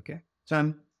qubit. Okay.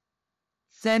 So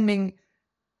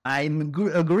I'm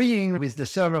agreeing with the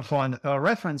server for a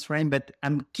reference frame, but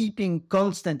I'm keeping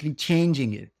constantly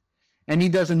changing it. And he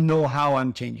doesn't know how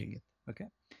I'm changing it. Okay.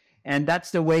 And that's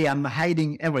the way I'm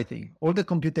hiding everything, all the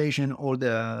computation, all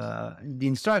the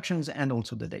instructions, and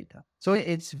also the data. So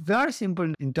it's very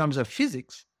simple in terms of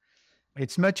physics.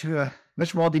 It's much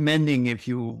more demanding if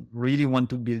you really want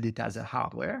to build it as a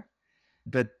hardware.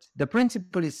 But the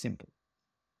principle is simple.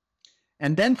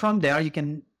 And then from there, you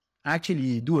can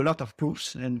actually do a lot of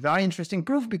proofs, and very interesting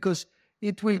proof, because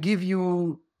it will give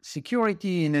you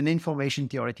security in an information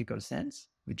theoretical sense,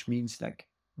 which means like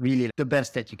really the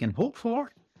best that you can hope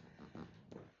for.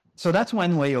 So that's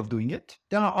one way of doing it.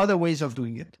 There are other ways of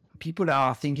doing it. People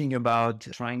are thinking about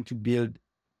trying to build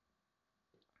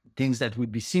things that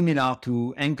would be similar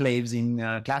to enclaves in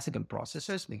classical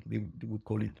processors. We would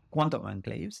call it quantum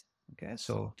enclaves. Okay,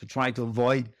 so to try to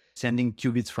avoid sending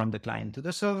qubits from the client to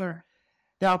the server.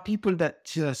 There are people that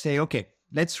say, okay,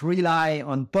 let's rely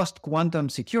on post-quantum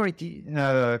security,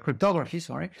 cryptography,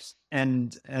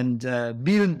 and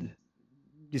build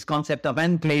this concept of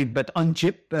enclave, but on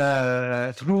chip,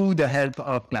 through the help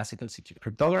of classical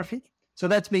cryptography. So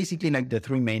that's basically like the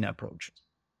three main approaches.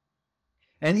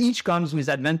 And each comes with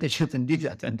advantages and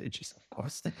disadvantages, of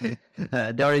course.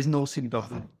 There is no silver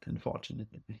bullet,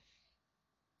 unfortunately.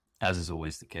 As is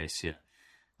always the case, yeah.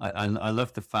 I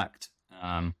love the fact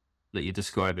that you're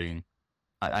describing,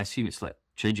 I assume it's like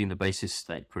changing the basis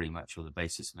state pretty much, or the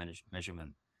basis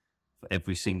measurement for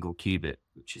every single qubit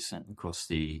which is sent across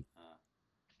the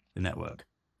network.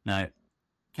 Now,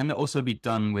 can that also be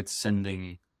done with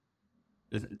sending,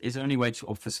 is there any way to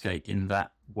obfuscate in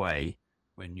that way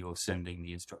when you're sending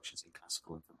the instructions in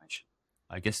classical information?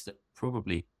 I guess that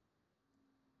probably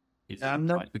is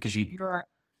right, because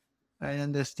I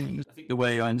understand. I think the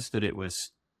way I understood it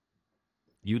was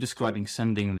you describing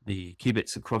sending the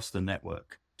qubits across the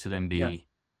network to then be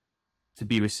to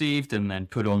be received and then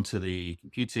put onto the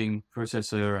computing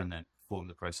processor and then perform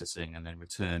the processing and then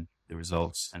return the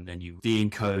results. And then you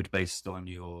de-encode based on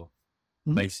your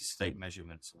basis state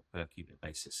measurements on a per qubit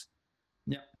basis.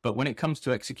 Yeah. But when it comes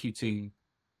to executing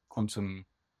quantum,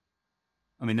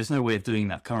 I mean, there's no way of doing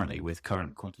that currently with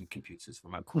current quantum computers,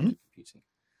 remote quantum computing,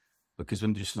 because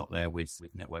we're just not there with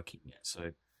networking yet.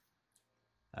 So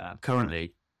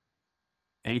currently,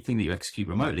 anything that you execute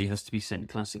remotely has to be sent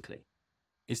classically.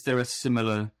 Is there a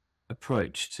similar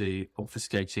approach to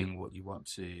obfuscating what you want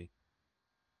to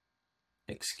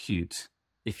execute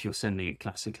if you're sending it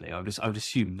classically? I would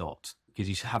assume not, because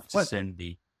you have to send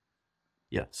the...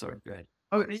 Yeah, sorry, go ahead.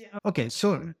 Okay,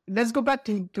 so let's go back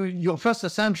to your first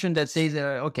assumption that says,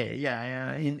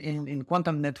 in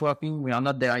quantum networking, we are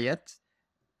not there yet.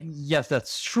 Yes,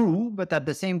 that's true, but at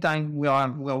the same time,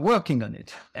 we're working on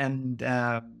it, and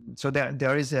so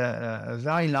there is a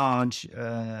very large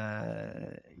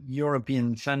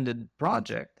European-funded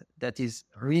project that is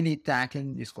really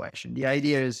tackling this question. The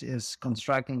idea is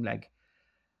constructing like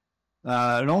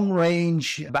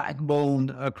long-range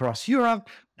backbone across Europe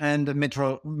and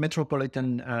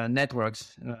metropolitan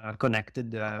networks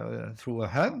connected through a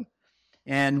hub,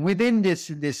 and within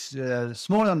this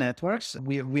smaller networks,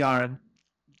 we are.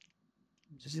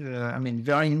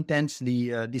 Very intensely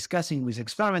discussing with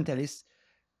experimentalists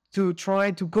to try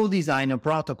to co-design a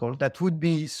protocol that would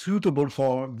be suitable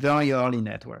for very early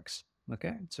networks.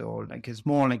 Okay, so like it's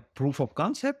more like proof of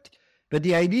concept, but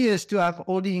the idea is to have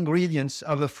all the ingredients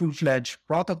of a full-fledged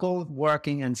protocol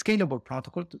working and scalable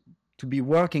protocol to be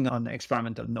working on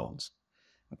experimental nodes.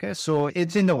 Okay, so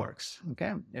it's in the works.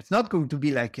 Okay, it's not going to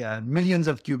be like millions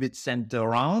of qubits sent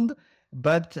around.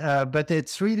 But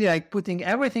it's really like putting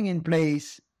everything in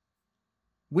place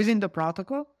within the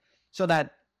protocol so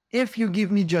that if you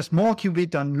give me just more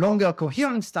qubit on longer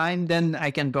coherence time, then I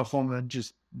can perform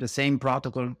just the same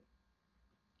protocol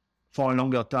for a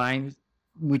longer time,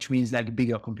 which means like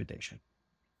bigger computation.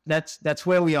 That's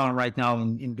where we are right now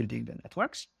in building the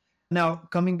networks. Now,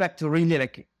 coming back to really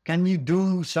like, can you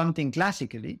do something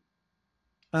classically?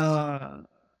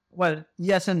 Well,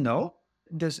 yes and no.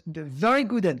 There's the very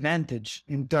good advantage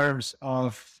in terms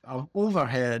of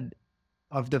overhead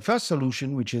of the first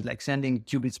solution, which is like sending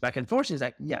qubits back and forth, is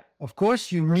like, yeah, of course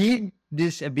you need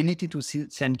this ability to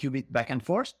send qubit back and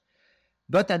forth.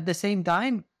 But at the same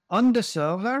time, on the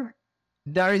server,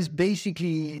 there is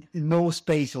basically no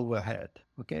space overhead.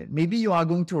 Okay, maybe you are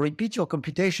going to repeat your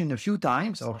computation a few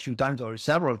times or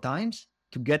several times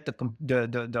to get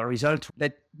the result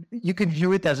that you can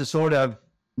view it as a sort of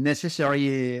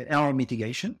necessary error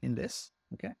mitigation in this.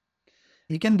 Okay,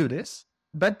 you can do this,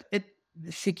 but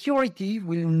security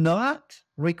will not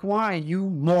require you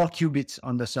more qubits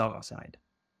on the server side.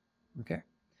 Okay,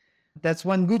 that's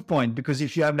one good point, because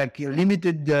if you have like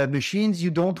limited machines, you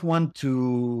don't want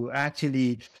to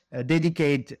actually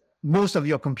dedicate most of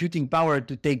your computing power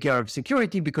to take care of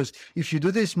security, because if you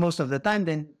do this most of the time,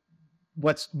 then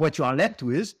what you are left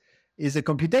with is a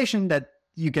computation that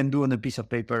you can do on a piece of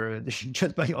paper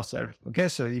just by yourself. Okay,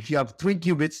 so if you have 3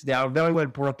 qubits, they are very well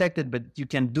protected, but you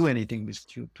can't do anything with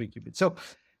 3 qubits. So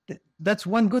that's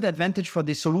one good advantage for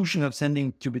the solution of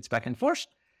sending qubits back and forth.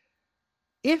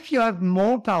 If you have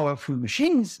more powerful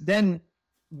machines, then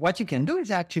what you can do is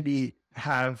actually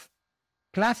have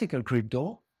classical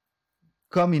crypto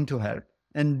come into help.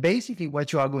 And basically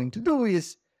what you are going to do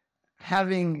is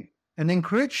having an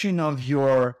encryption of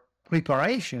your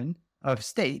preparation of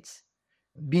states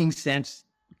being sent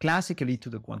classically to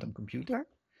the quantum computer.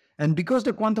 And because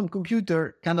the quantum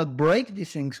computer cannot break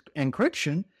this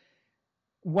encryption,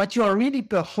 what you are really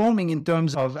performing in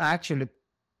terms of actual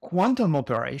quantum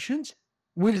operations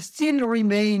will still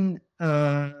remain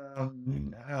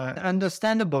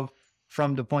understandable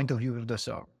from the point of view of the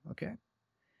server. Okay.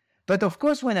 But of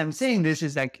course, when I'm saying this,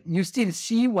 is like you still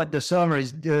see what the server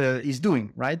is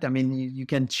doing, right? I mean, you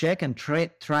can check and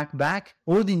track back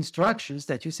all the instructions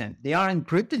that you send. They are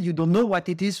encrypted. You don't know what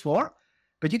it is for,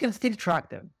 but you can still track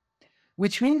them.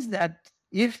 Which means that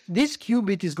if this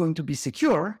qubit is going to be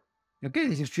secure, okay,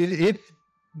 if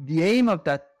the aim of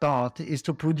that thought is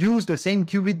to produce the same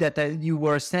qubit that you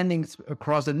were sending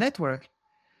across the network,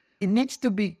 it needs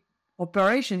to be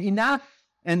operation enough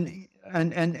and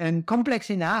complex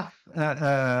enough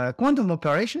quantum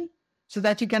operation so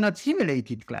that you cannot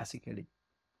simulate it classically.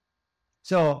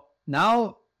 So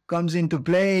now comes into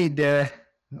play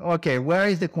where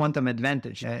is the quantum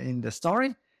advantage in the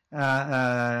story?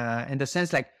 In the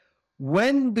sense like,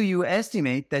 when do you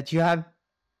estimate that you have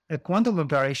a quantum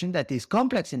operation that is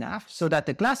complex enough so that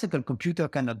the classical computer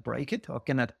cannot break it or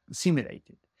cannot simulate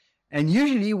it? And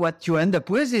usually what you end up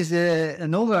with is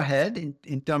an overhead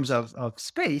in terms of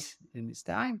space in this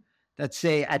time that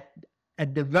say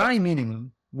at the very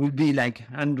minimum would be like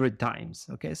 100 times.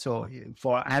 Okay. So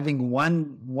for having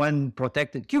one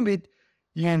protected qubit,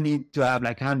 you need to have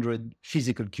like 100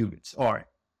 physical qubits, or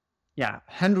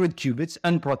 100 qubits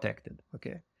unprotected.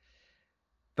 Okay.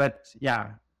 But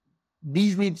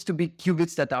these needs to be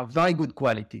qubits that are very good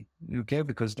quality. Okay.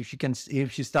 Because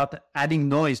if you start adding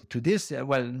noise to this,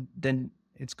 well, then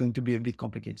it's going to be a bit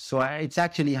complicated. So it's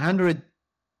actually 100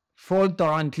 fault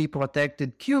tolerantly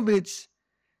protected qubits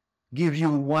give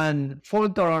you one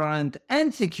fault tolerant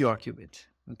and secure qubit.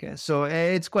 Okay. So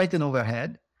it's quite an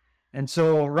overhead. And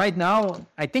so right now,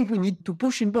 I think we need to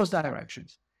push in both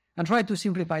directions and try to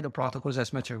simplify the protocols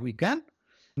as much as we can.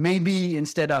 Maybe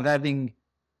instead of having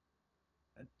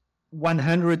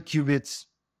 100 qubits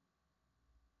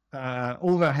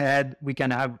overhead, we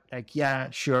can have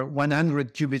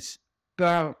 100 qubits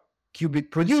per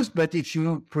qubit produced. But if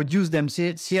you produce them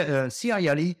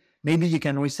serially, maybe you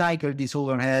can recycle this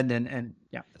overhead and.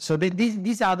 So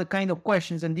these are the kind of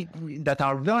questions that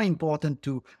are very important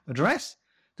to address,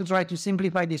 to try to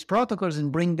simplify these protocols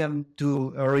and bring them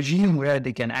to a regime where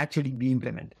they can actually be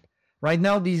implemented. Right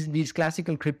now, these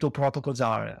classical crypto protocols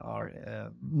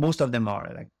are most of them are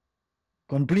like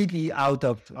completely out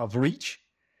of reach.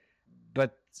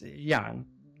 But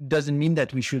doesn't mean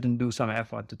that we shouldn't do some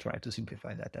effort to try to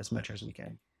simplify that as much as we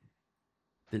can.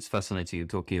 It's fascinating you're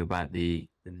talking about the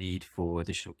need for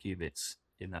additional qubits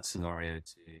in that scenario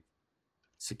to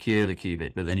secure the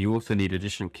qubit, but then you also need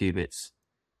additional qubits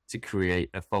to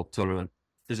create a fault-tolerant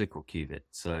physical qubit,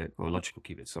 or logical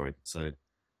qubit, sorry. So,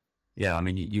 I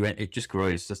mean, it just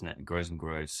grows, doesn't it? It grows and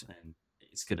grows, and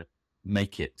it's going to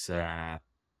make it,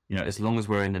 as long as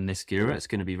we're in the NISQ era, it's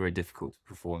going to be very difficult to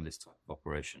perform this type of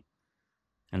operation,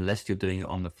 unless you're doing it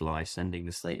on the fly, sending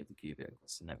the state of the qubit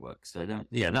across the network. So,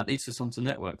 that leads us onto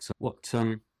networks. So what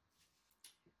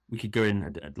we could go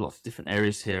in lots of different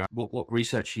areas here. What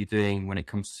research are you doing when it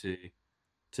comes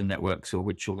to networks, or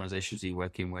which organizations are you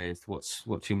working with? What's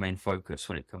your main focus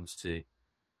when it comes to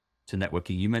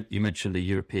networking? You mentioned the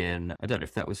European, I don't know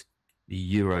if that was the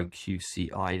Euro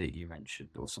QCI that you mentioned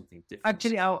or something different.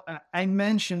 Actually, I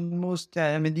mentioned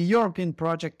the European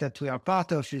project that we are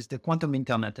part of is the Quantum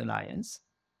Internet Alliance.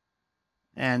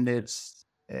 And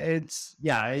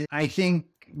I think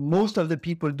most of the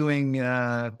people doing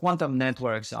quantum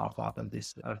networks are part of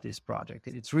this project.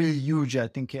 It's really huge. I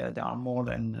think there are more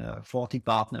than 40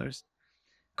 partners,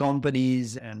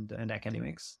 companies and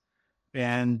academics.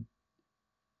 And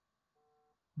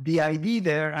the idea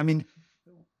there,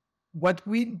 what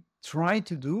we try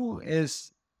to do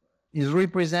is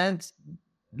represent,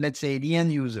 let's say, the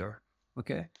end user.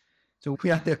 Okay. So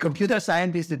we are the computer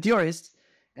scientists, the theorists,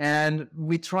 and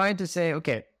we try to say,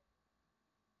 okay,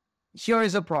 here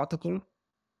is a protocol.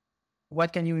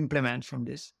 What can you implement from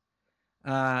this?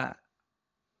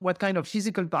 What kind of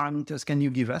physical parameters can you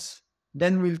give us?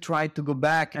 Then we'll try to go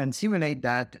back and simulate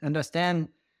that, understand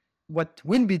what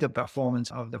will be the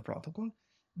performance of the protocol.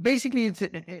 Basically,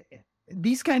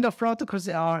 these kind of protocols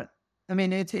are,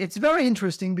 it's very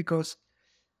interesting because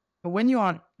when you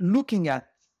are looking at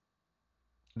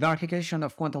verification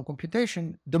of quantum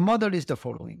computation, the model is the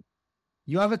following.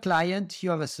 You have a client, you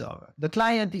have a server. The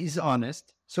client is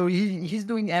honest. So he's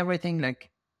doing everything like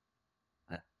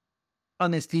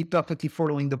honestly, perfectly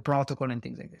following the protocol and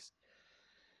things like this.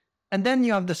 And then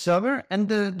you have the server, and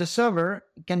the server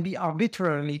can be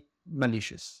arbitrarily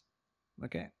malicious.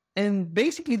 Okay. And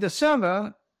basically the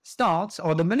server starts,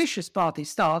 or the malicious party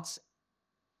starts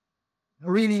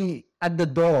really at the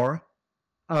door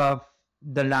of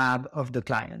the lab of the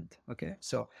client. Okay.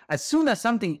 So as soon as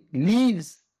something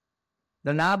leaves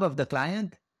the lab of the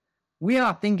client, we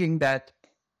are thinking that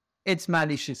it's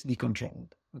maliciously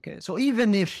controlled. Okay. So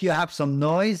even if you have some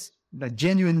noise, the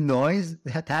genuine noise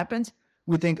that happens,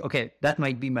 we think, okay, that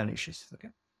might be malicious. Okay.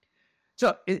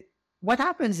 So what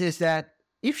happens is that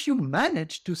if you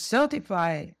manage to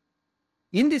certify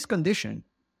in this condition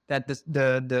that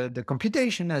the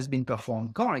computation has been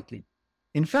performed correctly,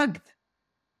 in fact,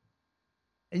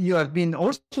 you have been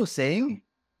also saying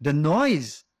the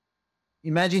noise.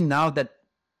 Imagine now that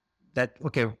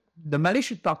okay, the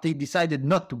malicious party decided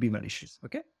not to be malicious,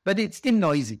 okay? But it's still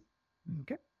noisy,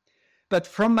 okay? But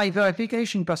from my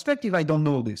verification perspective, I don't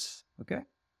know this, okay?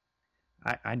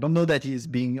 I don't know that he's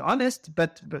being honest,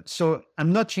 but so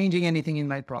I'm not changing anything in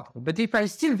my protocol. But if I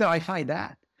still verify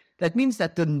that, that means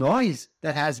that the noise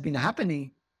that has been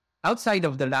happening outside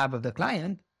of the lab of the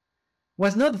client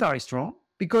was not very strong,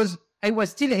 because I was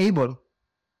still able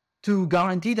to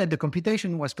guarantee that the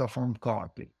computation was performed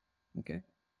correctly. Okay.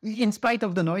 in spite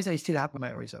of the noise, I still have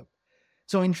my result.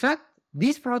 So in fact,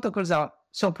 these protocols are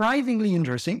surprisingly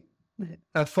interesting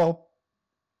as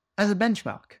a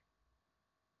benchmark.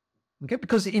 Okay,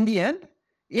 because in the end,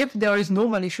 if there is no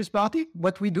malicious party,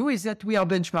 what we do is that we are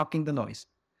benchmarking the noise.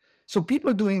 So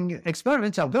people doing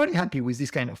experiments are very happy with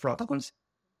this kind of protocols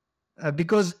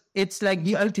because it's like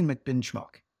the ultimate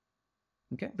benchmark.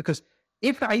 Okay, because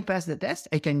if I pass the test,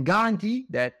 I can guarantee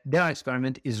that their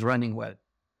experiment is running well.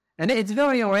 And it's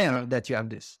very rare that you have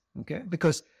this, okay?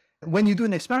 Because when you do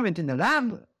an experiment in the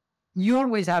lab, you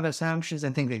always have assumptions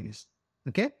and things like this,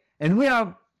 okay? And we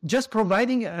are just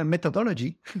providing a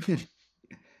methodology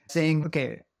saying,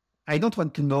 okay, I don't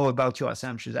want to know about your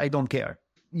assumptions. I don't care.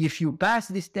 If you pass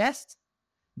this test,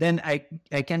 then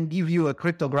I can give you a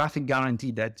cryptographic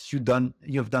guarantee that you've done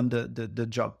the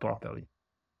job properly.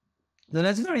 So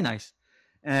that's very nice.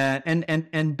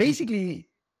 And basically,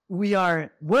 we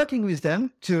are working with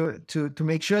them to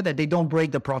make sure that they don't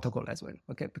break the protocol as well,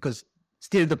 okay? Because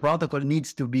still the protocol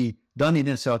needs to be done in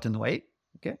a certain way,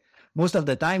 okay? Most of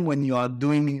the time when you are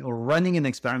doing or running an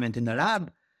experiment in the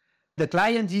lab, the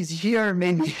client is here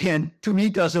maybe and 2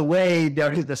 meters away,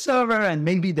 there is the server, and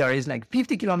maybe there is like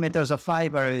 50 kilometers of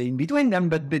fiber in between them,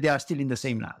 but they are still in the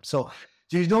same lab. So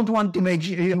you want to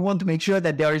make sure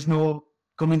that there is no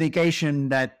communication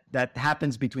that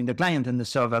happens between the client and the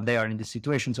server there in this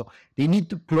situation. So they need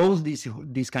to close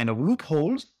these kind of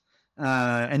loopholes.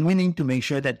 And we need to make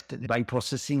sure that by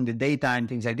processing the data and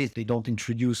things like this, they don't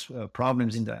introduce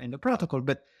problems in the protocol.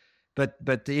 But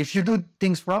if you do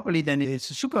things properly, then it's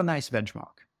a super nice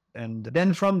benchmark. And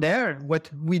then from there,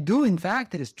 what we do, in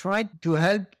fact, is try to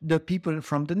help the people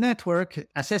from the network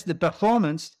assess the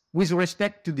performance with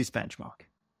respect to this benchmark.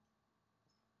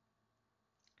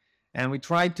 And we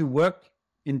try to work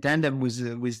in tandem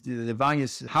with the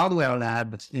various hardware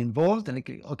labs involved. And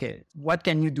okay, what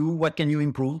can you do? What can you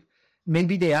improve?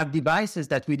 Maybe they have devices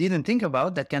that we didn't think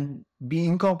about that can be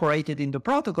incorporated in the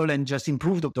protocol and just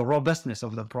improve the robustness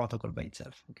of the protocol by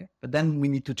itself. Okay, but then we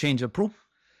need to change the proof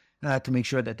to make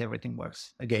sure that everything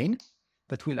works again.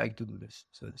 But we like to do this,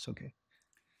 so it's okay.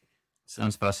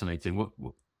 Sounds fascinating. What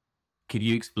could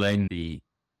you explain the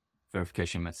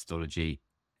verification methodology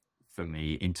for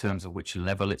me in terms of which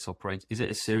level it's operating? Is it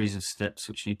a series of steps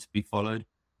which need to be followed?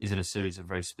 Is it a series of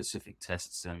very specific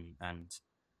tests and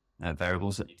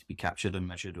variables that need to be captured and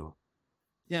measured? Or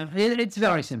yeah, it's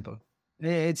very simple.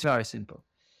 It's very simple.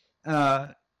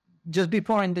 Just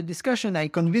before in the discussion, I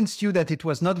convinced you that it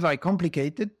was not very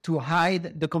complicated to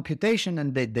hide the computation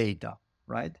and the data,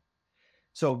 right?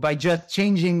 So by just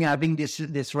having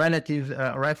this relative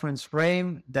reference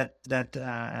frame that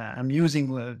I'm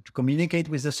using to communicate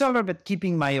with the server, but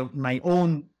keeping my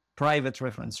own private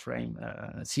reference frame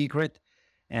secret,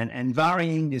 and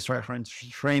varying this reference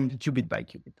frame qubit by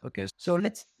qubit. Okay, so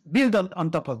let's build on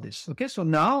top of this. Okay, so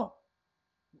now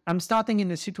I'm starting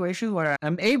in a situation where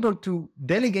I'm able to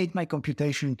delegate my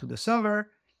computation to the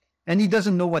server, and he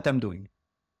doesn't know what I'm doing.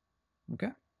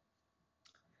 Okay.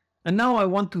 And now I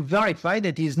want to verify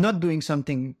that he's not doing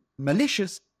something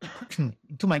malicious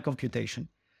to my computation,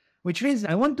 which means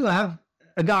I want to have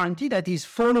a guarantee that he's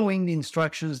following the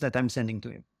instructions that I'm sending to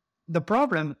him. The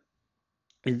problem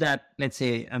is that, let's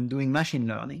say I'm doing machine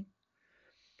learning.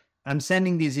 I'm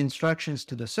sending these instructions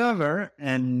to the server,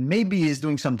 and maybe he's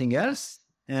doing something else,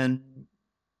 and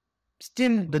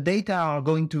still the data are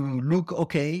going to look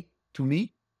okay to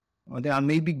me, or they are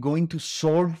maybe going to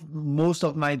solve most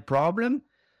of my problem.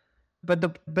 But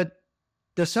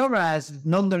the server has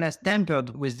nonetheless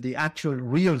tampered with the actual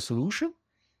real solution.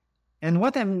 And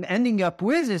what I'm ending up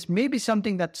with is maybe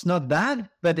something that's not bad,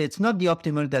 but it's not the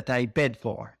optimal that I paid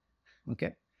for.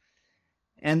 Okay.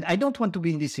 And I don't want to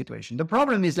be in this situation. The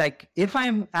problem is, like, if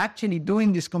I'm actually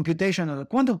doing this computation on a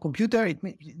quantum computer,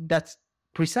 that's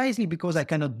precisely because I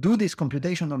cannot do this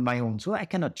computation on my own. So I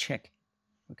cannot check.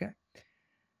 Okay.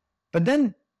 But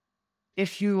then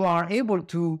if you are able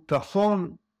to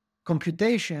perform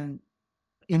computation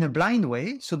in a blind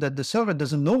way so that the server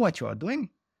doesn't know what you are doing,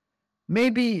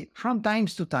 maybe from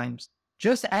times to times,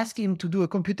 just ask him to do a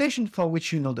computation for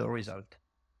which you know the result.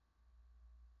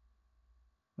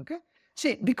 Okay?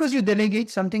 See, because you delegate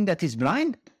something that is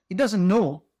blind, he doesn't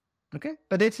know, okay?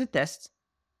 But it's a test.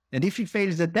 And if he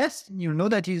fails the test, you know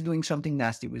that he's doing something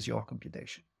nasty with your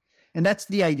computation. And that's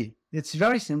the idea. It's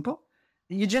very simple.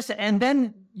 And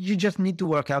then you just need to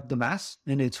work out the math,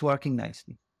 and it's working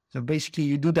nicely. So basically,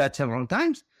 you do that several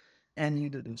times, and you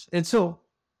do this. And so,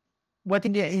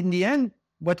 in the end,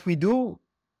 what we do,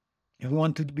 if we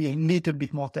want to be a little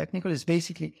bit more technical, is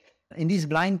basically in these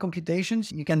blind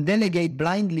computations, you can delegate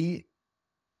blindly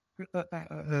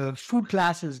full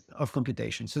classes of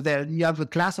computation. So there you have a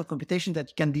class of computation that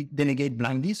you can delegate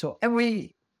blindly. So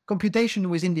every computation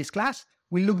within this class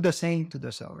will look the same to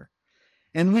the server.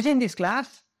 And within this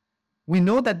class, we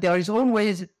know that there is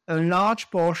always a large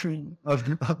portion of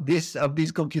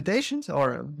these computations,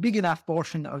 or a big enough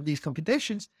portion of these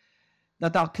computations,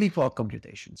 that are Clifford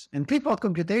computations. And Clifford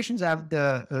computations have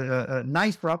the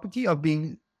nice property of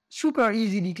being super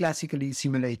easily classically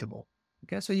simulatable.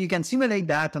 Okay, so you can simulate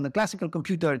that on a classical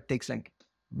computer. It takes like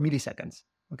milliseconds.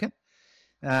 Okay,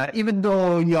 even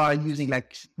though you are using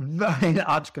like very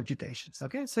large computations.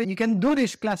 Okay, so you can do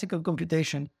this classical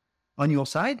computation on your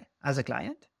side as a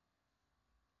client.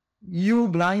 You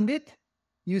blind it,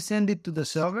 you send it to the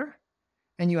server,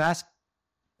 and you ask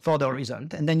for the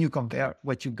result, and then you compare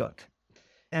what you got.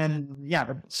 And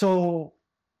yeah, so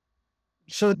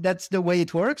that's the way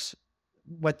it works.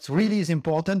 What really is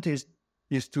important is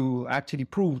to actually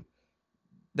prove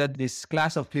that this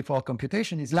class of Clifford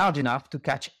computation is large enough to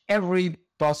catch every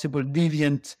possible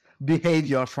deviant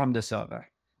behavior from the server.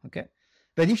 Okay,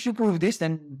 but if you prove this,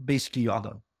 then basically you are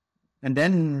done. And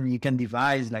then you can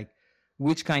devise like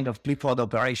which kind of Clifford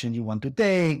operation you want to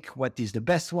take, what is the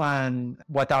best one,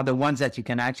 what are the ones that you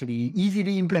can actually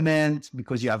easily implement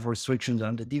because you have restrictions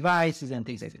on the devices and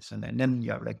things like this. And then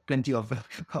you have like plenty of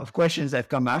questions that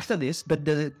come after this, but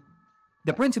the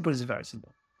principle is very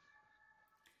simple.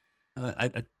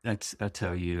 I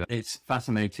tell you, it's a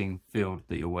fascinating field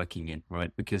that you're working in,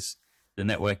 right? Because the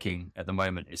networking at the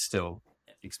moment is still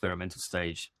at the experimental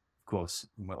stage. Of course,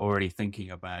 we're already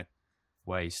thinking about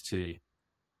ways to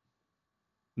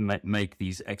make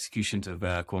these executions of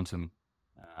quantum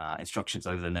instructions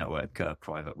over the network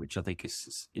private, which I think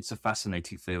it's a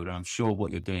fascinating field, and I'm sure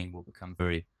what you're doing will become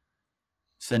very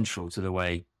central to the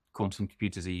way quantum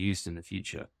computers are used in the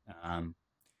future.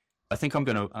 I think I'm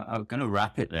gonna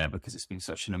wrap it there because it's been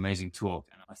such an amazing talk,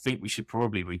 and I think we should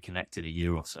probably reconnect in a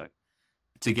year or so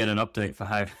to get an update for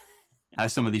how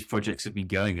some of these projects have been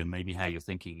going and maybe how your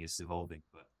thinking is evolving.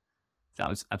 But that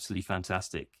was absolutely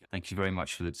fantastic. Thank you very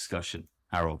much for the discussion,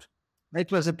 Harold.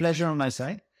 It was a pleasure on my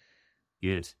side.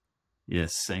 Good.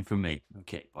 Yes, same for me.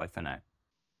 Okay, bye for now.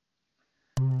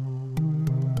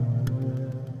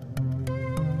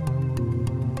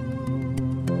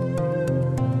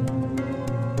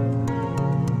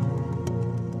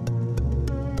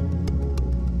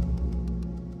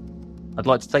 I'd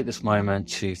like to take this moment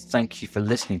to thank you for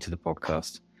listening to the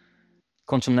podcast.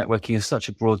 Quantum networking is such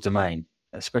a broad domain,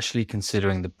 especially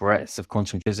considering the breadth of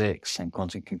quantum physics and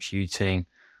quantum computing,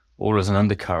 all as an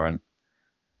undercurrent,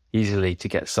 easily to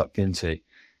get sucked into.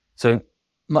 So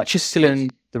much is still in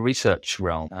the research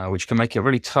realm, which can make it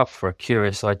really tough for a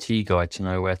curious IT guy to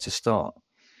know where to start.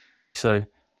 So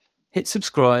hit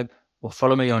subscribe or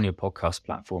follow me on your podcast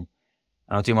platform,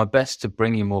 and I'll do my best to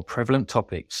bring you more prevalent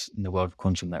topics in the world of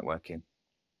quantum networking.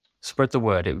 Spread the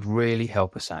word, it would really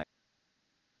help us out.